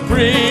reign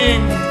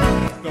supreme.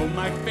 Though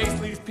my face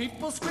leaves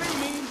people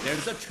screaming,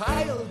 there's a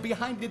child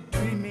behind it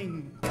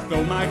dreaming.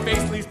 Though my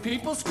face leaves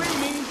people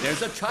screaming,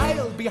 there's a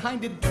child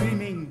behind it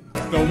dreaming.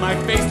 Though my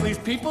face leaves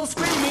people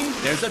screaming,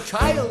 there's a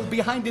child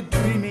behind it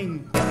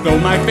dreaming. Though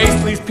my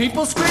face leaves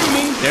people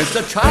screaming, there's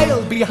a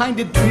child behind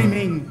it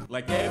dreaming.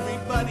 Like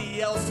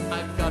everybody else,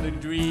 I've got a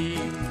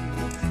dream.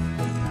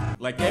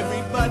 Like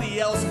everybody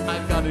else,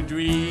 I've got a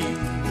dream.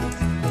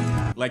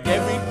 Like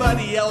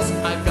everybody else,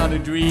 I've got a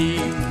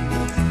dream.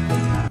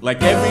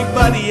 Like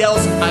everybody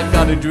else, I've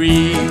got a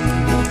dream.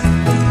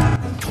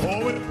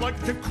 Oh, I'd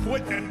like to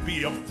quit and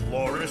be a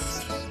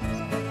florist.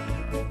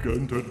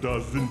 Gunter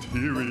does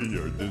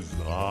interior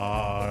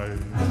design.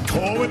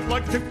 Oh, I'd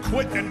like to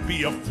quit and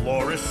be a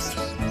florist.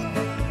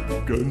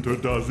 Gunter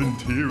does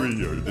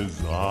interior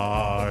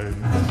design.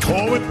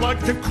 Oh, I'd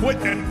like to quit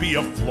and be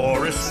a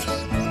florist.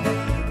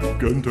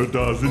 Gunter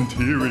does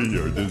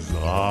interior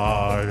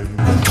design.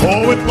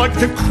 Oh, I'd like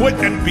to quit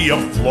and be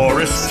a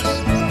florist.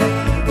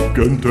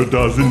 Gunter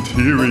does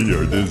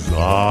interior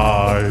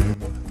design.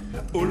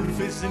 Ulf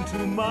is into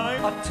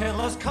mine.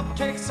 Attila's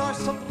cupcakes are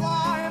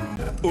sublime.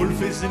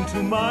 Ulf is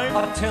into mine.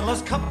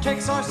 Attila's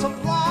cupcakes are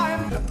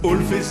sublime.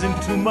 Ulf is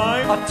into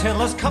mine.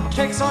 Attila's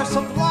cupcakes are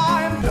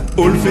sublime.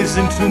 Ulf is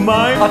into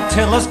mine.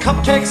 Attila's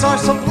cupcakes are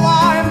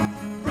sublime.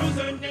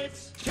 Bruiser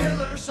knits,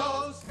 killer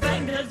shows,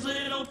 Bangda's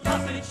little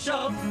puppet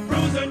show.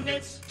 Bruiser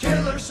knits,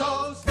 killer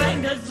shows,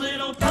 Bangda's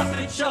little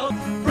puppet show.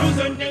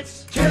 Bruiser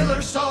knits,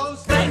 killer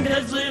shows,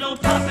 Bangda's little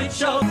puppet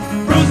show.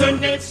 Bruiser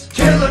knits,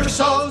 killer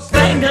shows,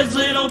 Bangda's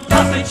little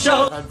puppet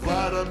show. And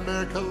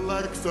Vladimir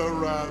collects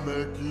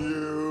ceramic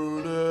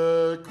unicorn.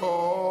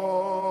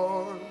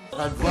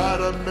 And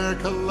Vladimir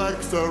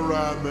collects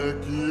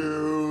ceramic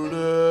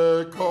unicorn.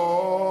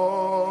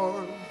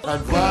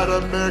 And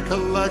Vladimir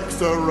collects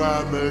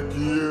ceramic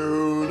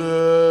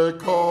unicorn.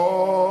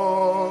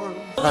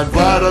 And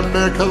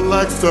Vladimir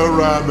collects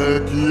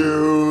ceramic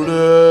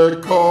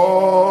unicorns.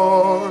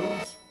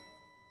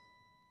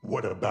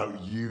 What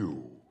about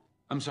you?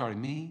 I'm sorry,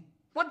 me?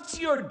 What's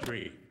your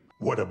dream?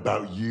 What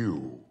about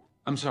you?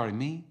 I'm sorry,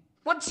 me?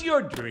 What's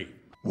your dream?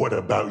 What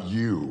about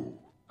you?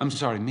 I'm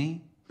sorry,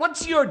 me?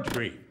 What's your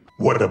dream?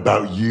 What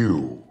about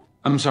you?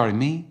 I'm sorry,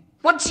 me?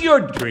 What's your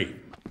dream?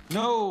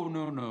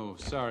 No,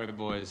 sorry,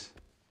 boys.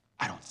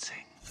 I don't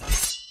sing.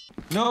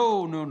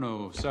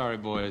 No, sorry,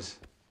 boys.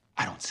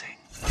 I don't sing.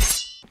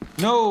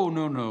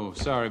 No,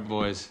 sorry,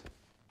 boys.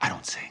 I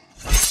don't sing.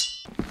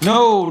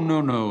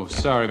 No,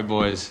 sorry,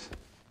 boys.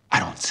 I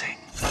don't sing.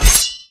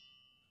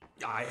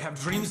 I have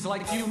dreams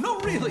like you, no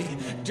really,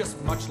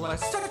 just much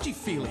less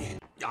touchy-feely.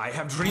 I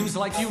have dreams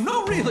like you,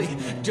 no really,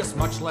 just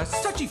much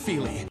less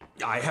touchy-feely.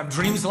 I have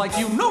dreams like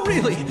you, no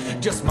really,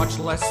 just much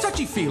less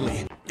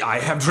touchy-feely. I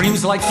have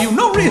dreams like you,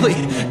 no really,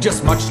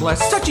 just much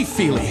less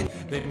touchy-feely.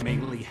 They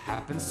mainly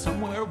happen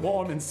somewhere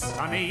warm and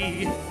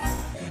sunny.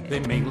 They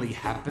mainly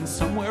happen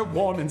somewhere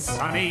warm and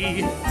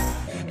sunny.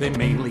 They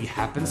mainly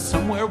happen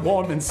somewhere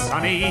warm and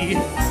sunny.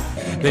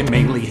 They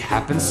mainly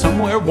happen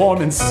somewhere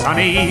warm and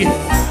sunny.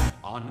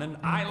 On an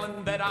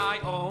island that I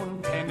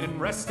own, tending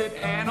rested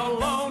and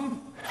alone.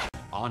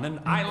 On an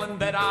island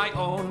that I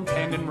own,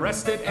 tending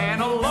rested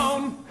and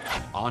alone.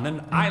 On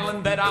an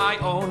island that I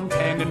own,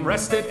 tending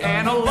rested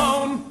and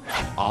alone.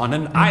 On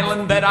an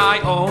island that I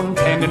own,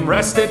 tending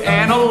rested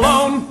and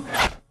alone.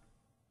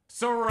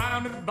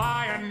 Surrounded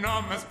by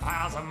enormous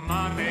piles of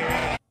money.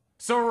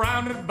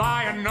 Surrounded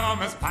by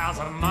enormous piles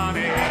of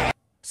money.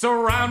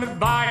 Surrounded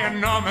by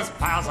enormous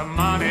piles of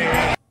money.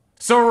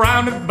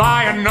 Surrounded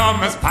by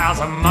enormous piles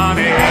of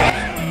money.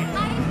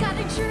 I've got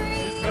a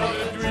dream.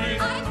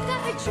 I've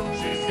got a dream.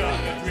 She's got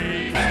a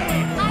dream.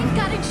 I've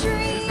got a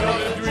dream.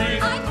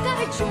 I've got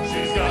a dream.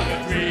 She's got a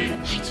dream.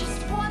 I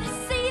just want to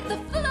see the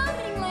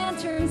floating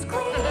lanterns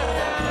clear.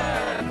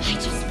 I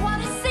just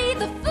want to see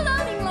the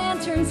floating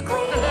lanterns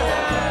clear.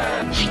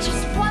 I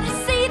just want to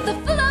see the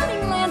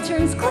floating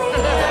lanterns clear.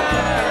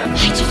 I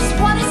just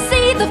want to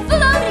see the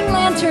floating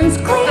lanterns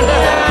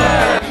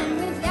clear. And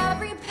with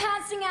every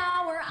passing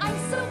hour, I'm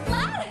so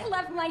glad I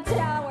left my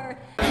tower.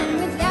 And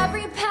with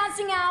every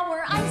passing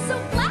hour, I'm so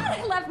glad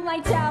I left my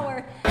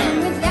tower. And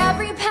with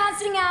every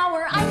passing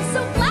hour, I'm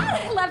so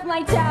glad I left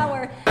my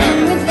tower.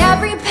 And with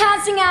every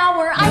passing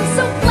hour, I'm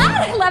so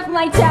glad I left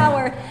my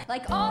tower.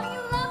 Like all you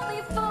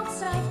lovely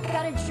folks, I've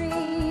got a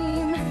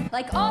dream.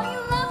 Like all you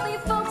lovely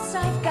folks,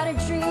 I've got a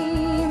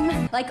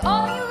dream. Like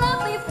all you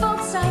lovely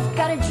folks, I've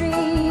got a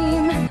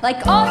dream.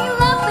 Like all you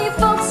lovely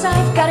folks,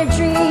 I've got a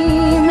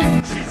dream.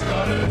 She's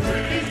got a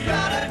dream. He's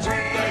got a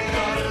dream. They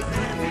got a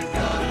dream. He's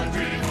got a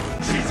dream.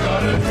 She's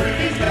got a dream.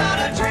 He's got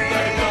a dream.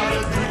 They got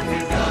a dream.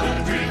 He's got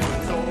a dream.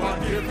 So on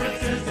your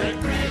princes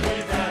agree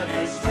we've had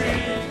a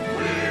stream.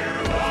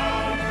 We're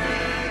on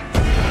it.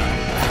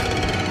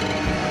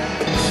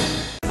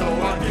 So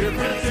on your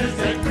princes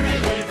agree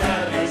we've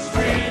had a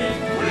stream.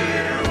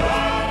 We're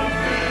on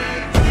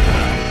it.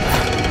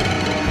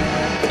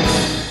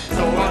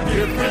 So on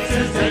your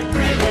princes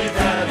agree we've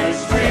had a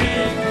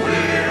stream.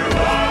 We're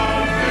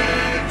on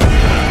it.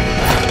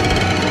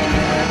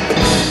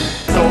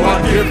 So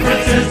on your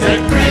princes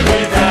agree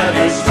we've had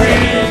a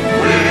stream.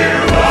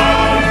 We're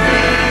on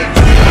it.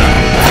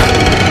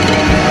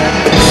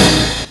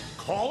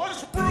 Call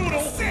us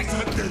brutal,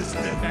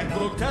 sadistic, and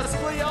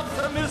grotesquely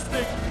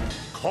optimistic.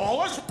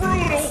 Call us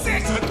brutal,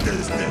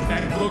 sadistic,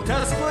 and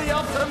grotesquely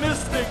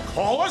optimistic.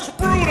 Call us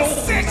brutal,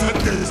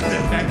 sadistic,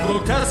 and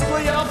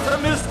grotesquely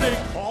optimistic.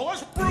 Call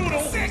us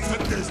brutal,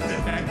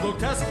 sadistic, and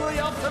grotesquely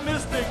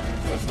optimistic.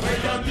 'Cause way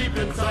down deep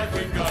inside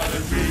we got a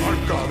dream. I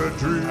got a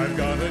dream. I've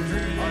got a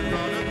dream. I've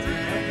got a dream.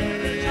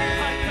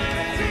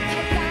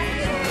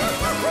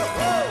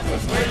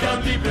 Cause way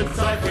down deep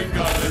inside we've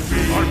got a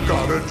dream. I've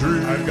got a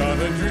dream. I've got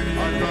a dream.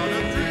 I've got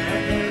a dream.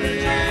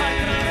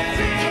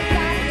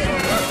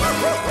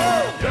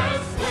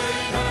 Just way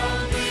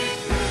down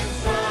deep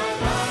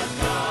inside I've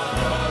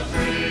got a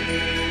dream.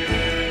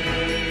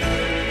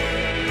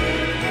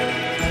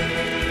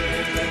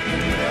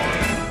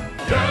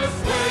 Just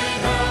way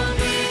down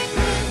deep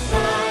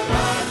inside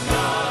I've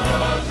got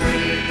a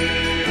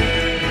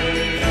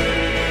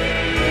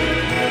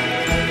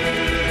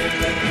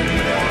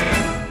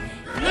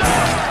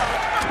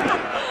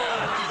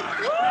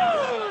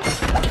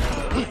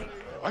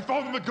I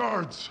found the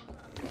guards.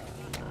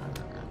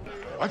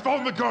 I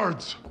found the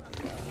guards.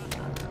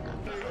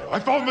 I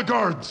found the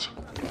guards.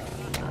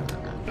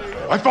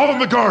 I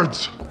found the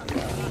guards.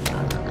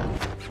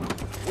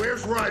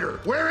 Where's Ryder?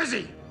 Where is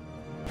he?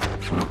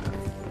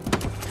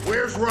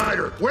 Where's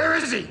Ryder? Where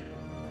is he?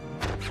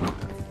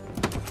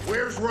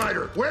 Where's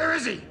Ryder? Where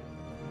is he?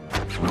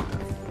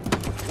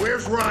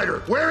 Where's Ryder?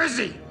 Where is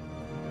he?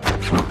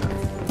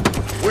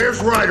 Where's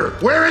Ryder?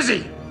 Where is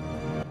he?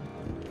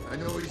 I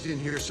know he's in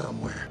here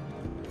somewhere.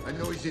 I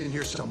know he's in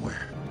here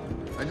somewhere.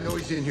 I know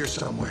he's in here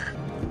somewhere.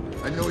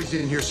 I know he's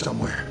in here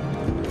somewhere.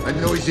 I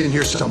know he's in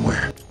here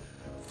somewhere.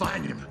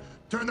 Find him.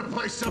 Turn the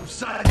place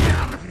upside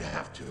down if you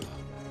have to.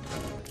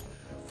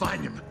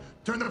 Find him.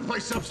 Turn the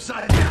place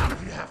upside down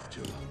if you have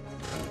to.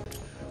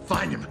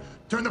 Find him.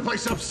 Turn the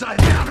place upside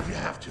down if you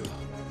have to.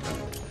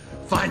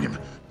 Find him.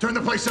 Turn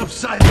the place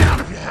upside down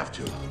if you have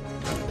to.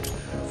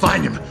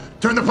 Find him.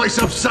 Turn the place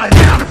upside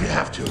down if you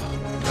have to.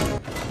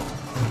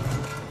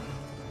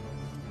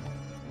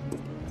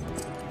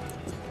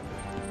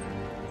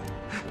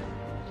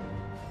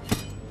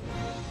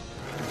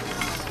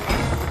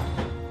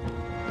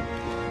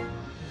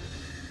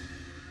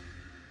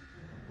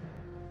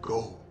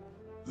 Go,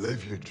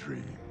 live your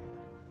dream.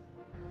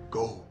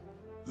 Go,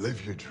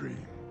 live your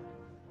dream.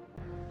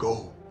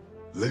 Go,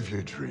 live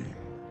your dream.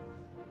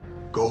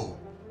 Go,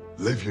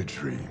 live your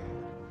dream.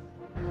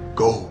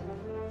 Go,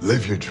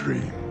 live your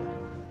dream.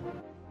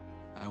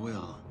 I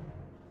will.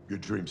 Your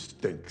dream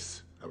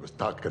stinks. I was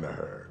talking to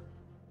her.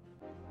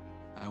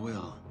 I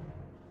will.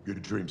 Your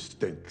dream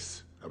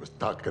stinks. I was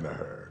talking to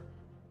her.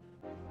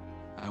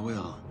 I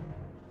will.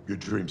 Your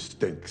dream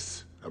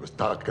stinks. I was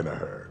talking to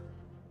her.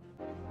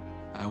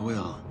 I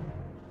will.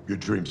 Your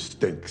dream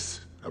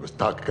stinks. I was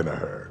talking to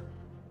her.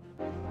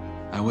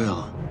 I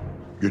will.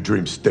 Your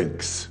dream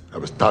stinks. I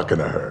was talking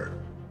to her.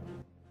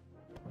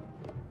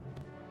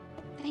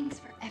 Thanks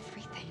for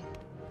everything.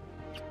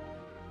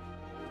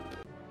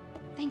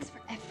 Thanks for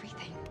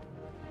everything.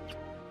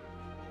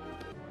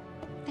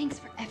 Thanks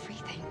for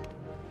everything.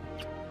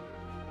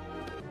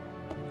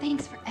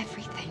 Thanks for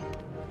everything.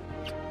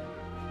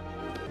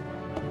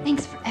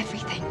 Thanks for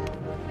everything.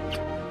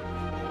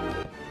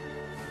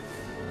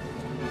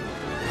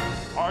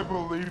 I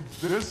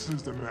believe this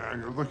is the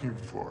man you're looking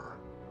for.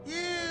 You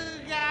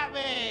got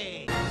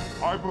me!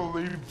 I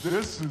believe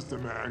this is the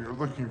man you're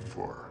looking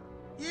for.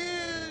 You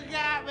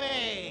got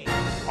me!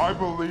 I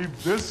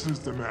believe this is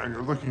the man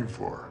you're looking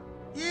for.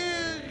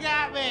 You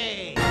got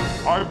me!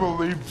 I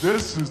believe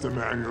this is the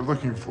man you're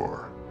looking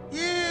for.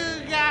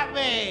 You got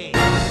me!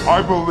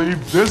 I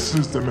believe this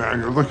is the man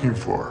you're looking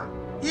for.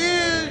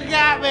 You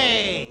got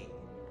me!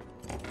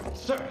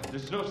 Sir,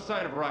 there's no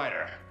sign of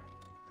Ryder.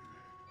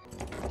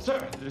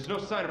 Sir, there's no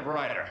sign of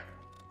Ryder.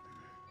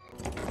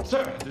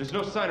 Sir, there's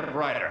no sign of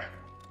Ryder.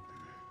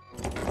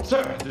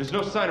 Sir, there's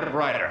no sign of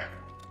Ryder.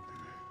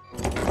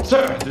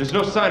 Sir, there's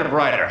no sign of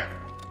Ryder.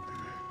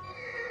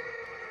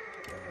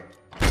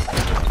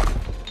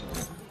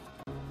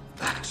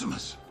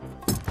 Maximus!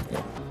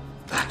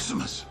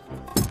 Maximus!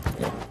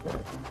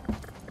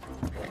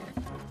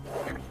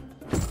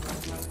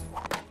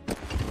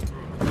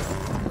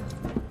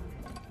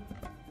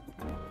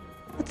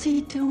 What's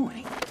he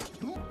doing?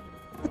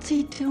 What's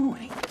he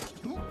doing?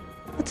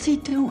 What's he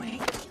doing?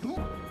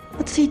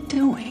 What's he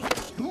doing?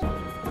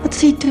 What's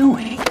he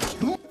doing?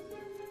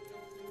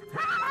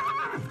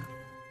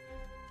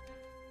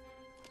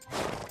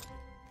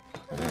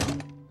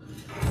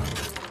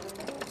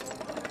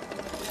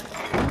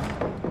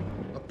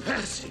 A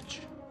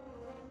passage!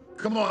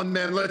 Come on,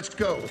 men, let's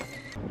go.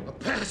 A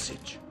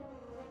passage!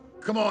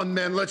 Come on,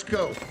 men, let's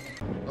go.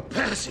 A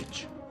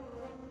passage!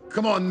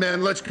 Come on,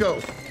 men, let's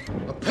go.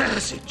 A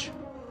passage!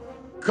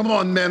 Come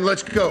on, men,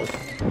 let's go.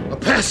 A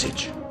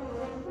passage!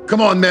 Come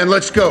on, men,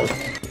 let's go.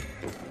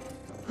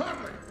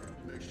 Huntley,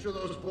 make sure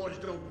those boys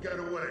don't get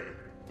away.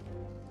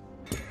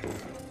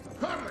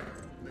 Huntley,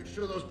 make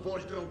sure those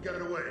boys don't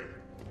get away.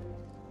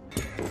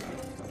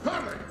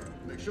 Huntley,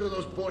 make sure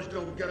those boys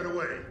don't get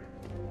away.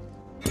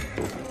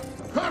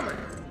 Huntley,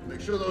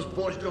 make sure those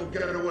boys don't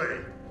get away.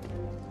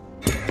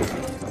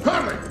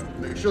 Huntley,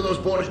 make sure those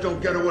boys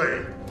don't get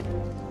away.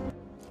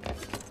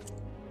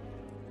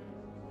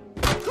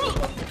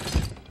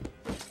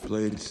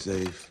 Play it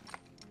safe,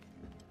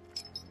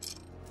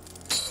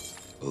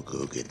 or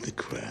go get the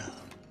crown.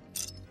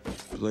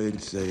 Play it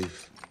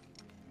safe,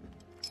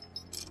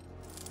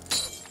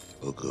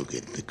 or go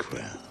get the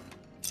crown.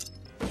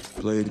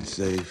 Play it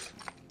safe,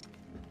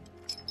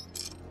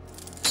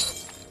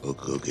 or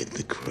go get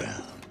the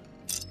crown.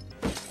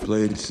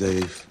 Play it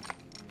safe,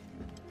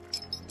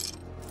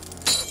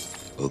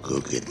 or go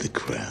get the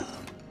crown.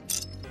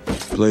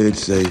 Play it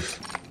safe,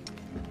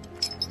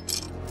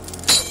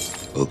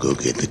 or go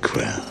get the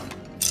crown.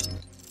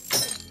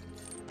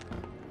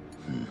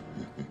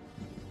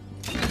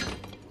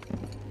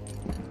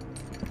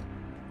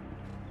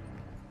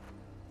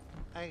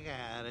 I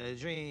got a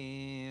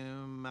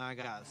dream, I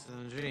got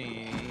some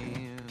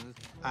dreams.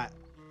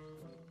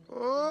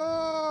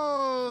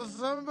 Oh,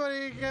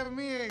 somebody give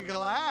me a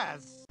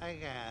glass. I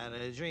got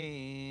a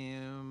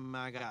dream,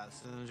 I got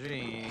some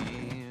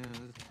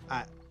dreams.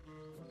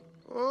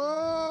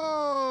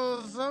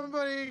 Oh,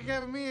 somebody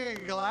give me a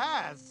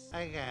glass.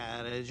 I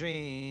got a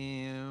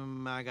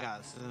dream, I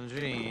got some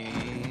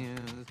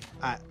dreams.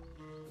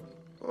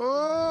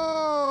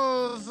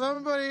 Oh,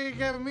 somebody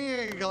give me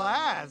a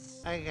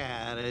glass. I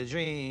got a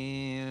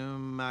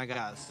dream, I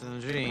got some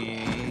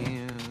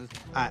dreams.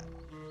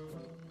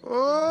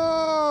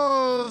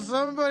 Oh,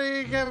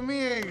 somebody give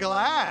me a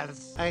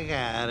glass. I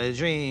got a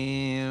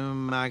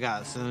dream, I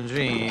got some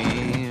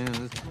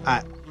dreams.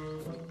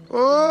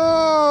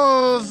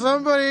 Oh,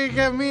 somebody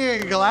give me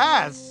a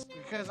glass.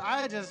 Because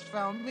I just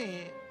found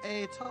me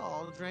a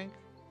tall drink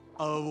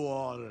of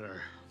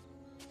water.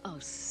 Oh,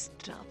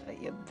 stop it,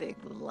 you big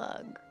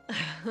lug.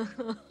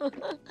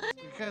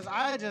 Because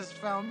I just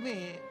found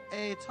me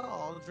a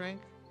tall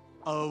drink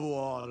of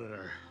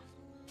water.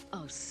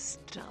 Oh,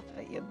 stop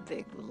it, you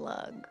big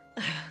lug.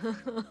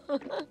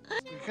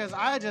 Because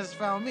I just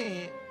found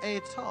me a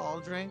tall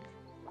drink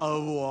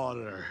of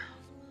water.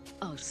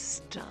 Oh,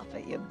 stop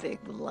it, you big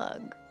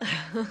lug.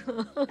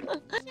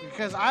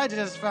 Because I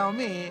just found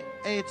me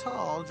a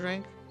tall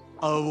drink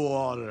of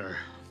water.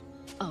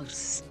 Oh,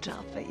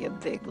 stop it, you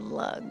big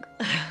lug.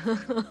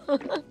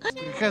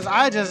 Because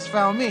I just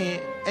found me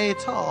a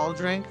tall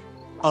drink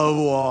of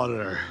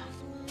water.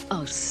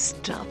 Oh,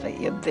 stop it,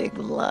 you big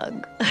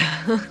lug.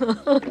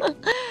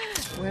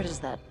 Where does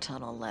that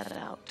tunnel let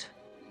out?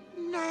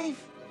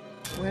 Knife.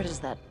 Where does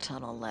that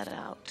tunnel let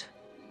out?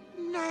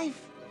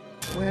 Knife.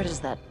 Where does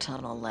that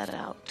tunnel let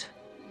out?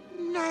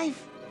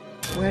 Knife.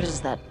 Where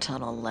does that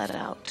tunnel let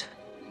out?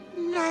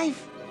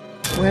 Knife.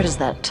 Where does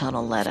that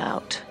tunnel let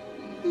out?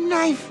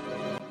 Knife.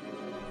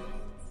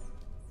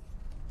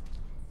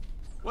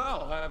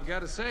 Well, I've got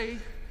to say,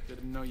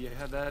 didn't know you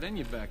had that in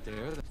you back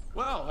there.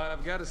 Well,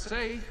 I've got to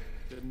say,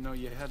 didn't know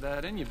you had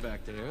that in you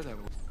back there.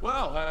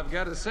 Well, I've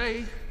got to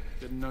say,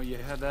 didn't know you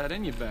had that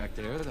in you back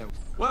there.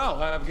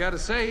 Well, I've got to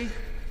say,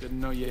 didn't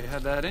know you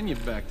had that in you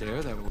back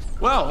there.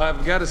 Well,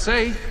 I've got to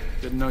say,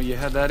 didn't know you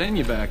had that in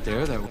you back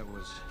there. That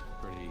was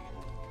pretty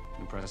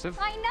impressive.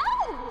 I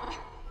know!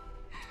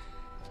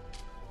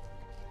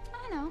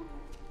 I know.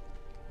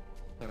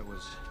 That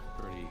was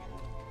pretty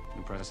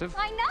impressive.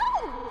 I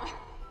know!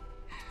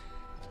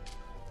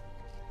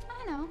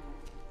 I know.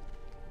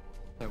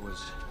 That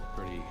was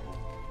pretty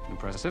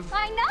impressive.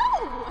 I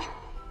know!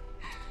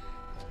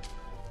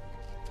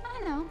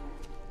 I know.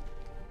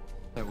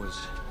 That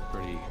was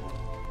pretty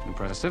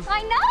impressive.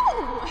 I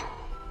know!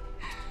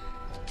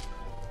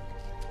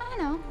 I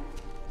know.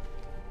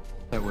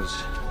 That was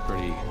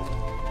pretty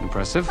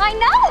impressive. I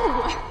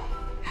know!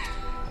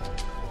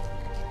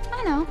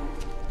 I know.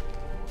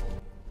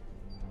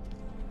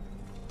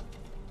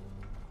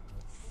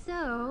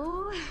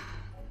 So,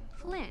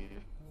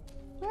 Flynn,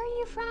 where are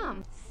you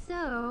from?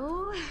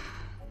 So,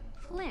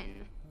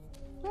 Flynn,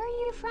 where are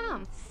you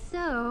from?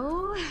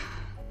 So,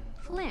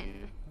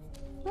 Flynn,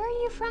 where are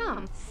you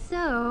from?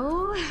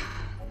 So,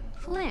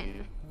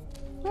 Flynn,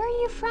 where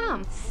are you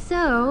from?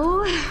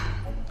 So,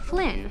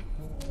 Flynn,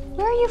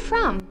 where are you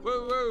from?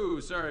 Whoa, whoa,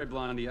 sorry,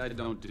 Blondie, I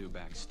don't do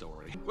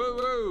backstory. Whoa,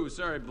 whoa,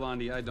 sorry,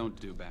 Blondie, I don't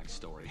do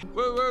backstory.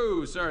 Whoa,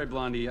 whoa, sorry,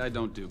 Blondie, I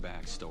don't do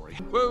backstory.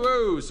 Whoa,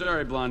 whoa,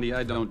 sorry, Blondie,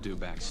 I don't do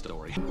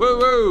backstory. Whoa,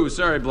 whoa,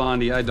 sorry,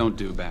 Blondie, I don't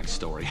do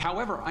backstory.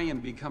 However, I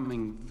am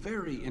becoming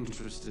very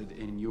interested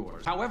in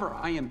yours. However,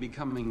 I am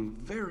becoming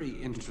very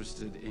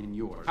interested in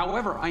yours.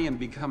 However, I am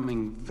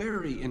becoming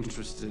very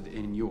interested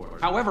in yours.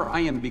 However,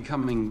 I am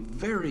becoming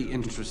very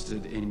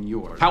interested in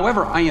yours.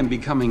 However, I am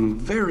becoming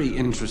very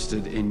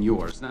interested in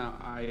yours. Now,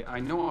 I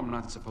know I'm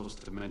not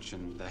supposed to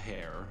mention the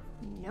hair.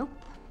 Nope.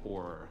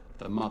 Or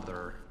the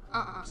mother.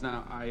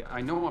 Now,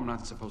 I know I'm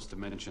not supposed to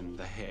mention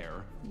the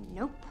hair.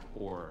 Nope.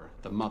 Or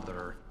the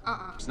mother.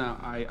 Now,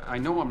 I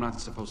know I'm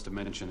not supposed to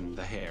mention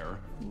the hair.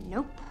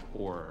 Nope.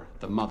 Or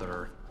the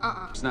mother.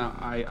 Now,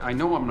 I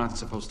know I'm not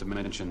supposed to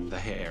mention the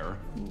hair.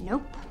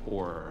 Nope.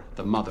 Or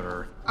the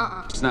mother.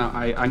 Now,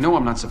 I know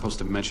I'm not supposed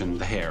to mention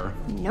the hair.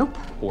 Nope.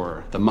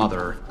 Or the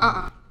mother.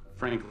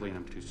 Frankly,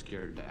 I'm too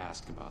scared to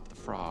ask about the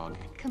frog.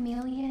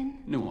 Chameleon.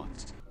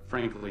 Nuanced.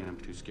 Frankly, I'm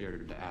too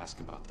scared to ask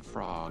about the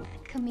frog.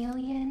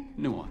 Chameleon.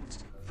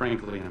 Nuanced.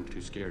 Frankly, I'm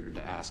too scared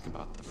to ask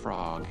about the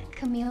frog.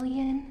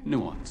 Chameleon.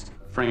 Nuanced.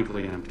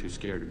 Frankly, I'm too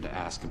scared to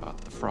ask about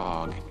the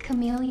frog.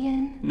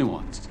 Chameleon.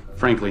 Nuanced.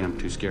 Frankly, I'm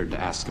too scared to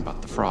ask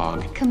about the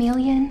frog.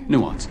 Chameleon.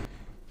 Nuanced.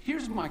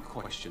 Here's my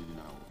question,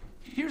 though.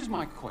 Here's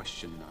my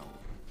question, though.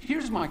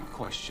 Here's my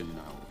question,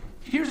 though.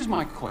 Here's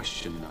my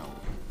question, though.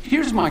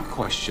 Here's my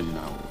question,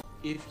 though.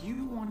 If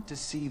you want to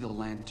see the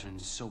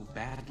lanterns so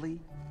badly,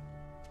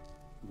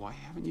 why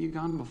haven't you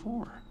gone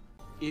before?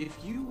 If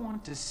you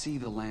want to see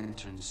the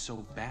lanterns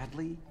so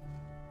badly,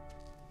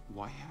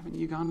 why haven't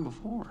you gone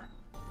before?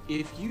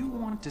 If you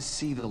want to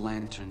see the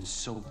lanterns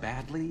so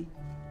badly,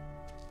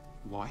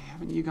 why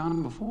haven't you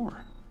gone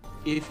before?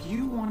 If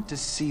you want to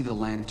see the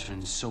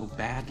lanterns so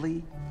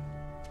badly,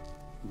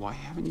 why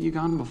haven't you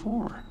gone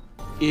before?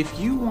 If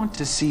you want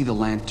to see the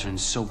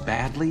lanterns so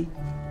badly,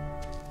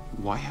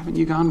 why haven't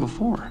you gone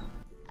before?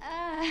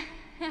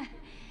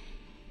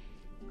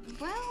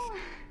 Well...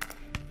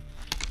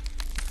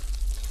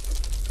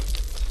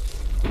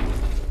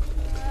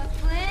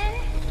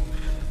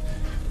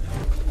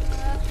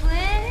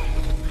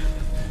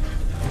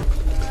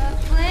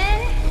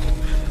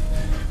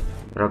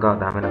 رجاء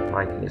دعمنا في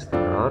لايك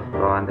الاستمرار،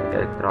 ولو عندك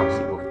أي اقتراح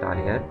سيبه في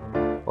التعليقات،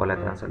 ولا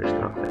تنسى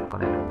الاشتراك في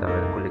القناة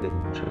لمتابعة كل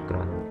جديد.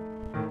 شكرا.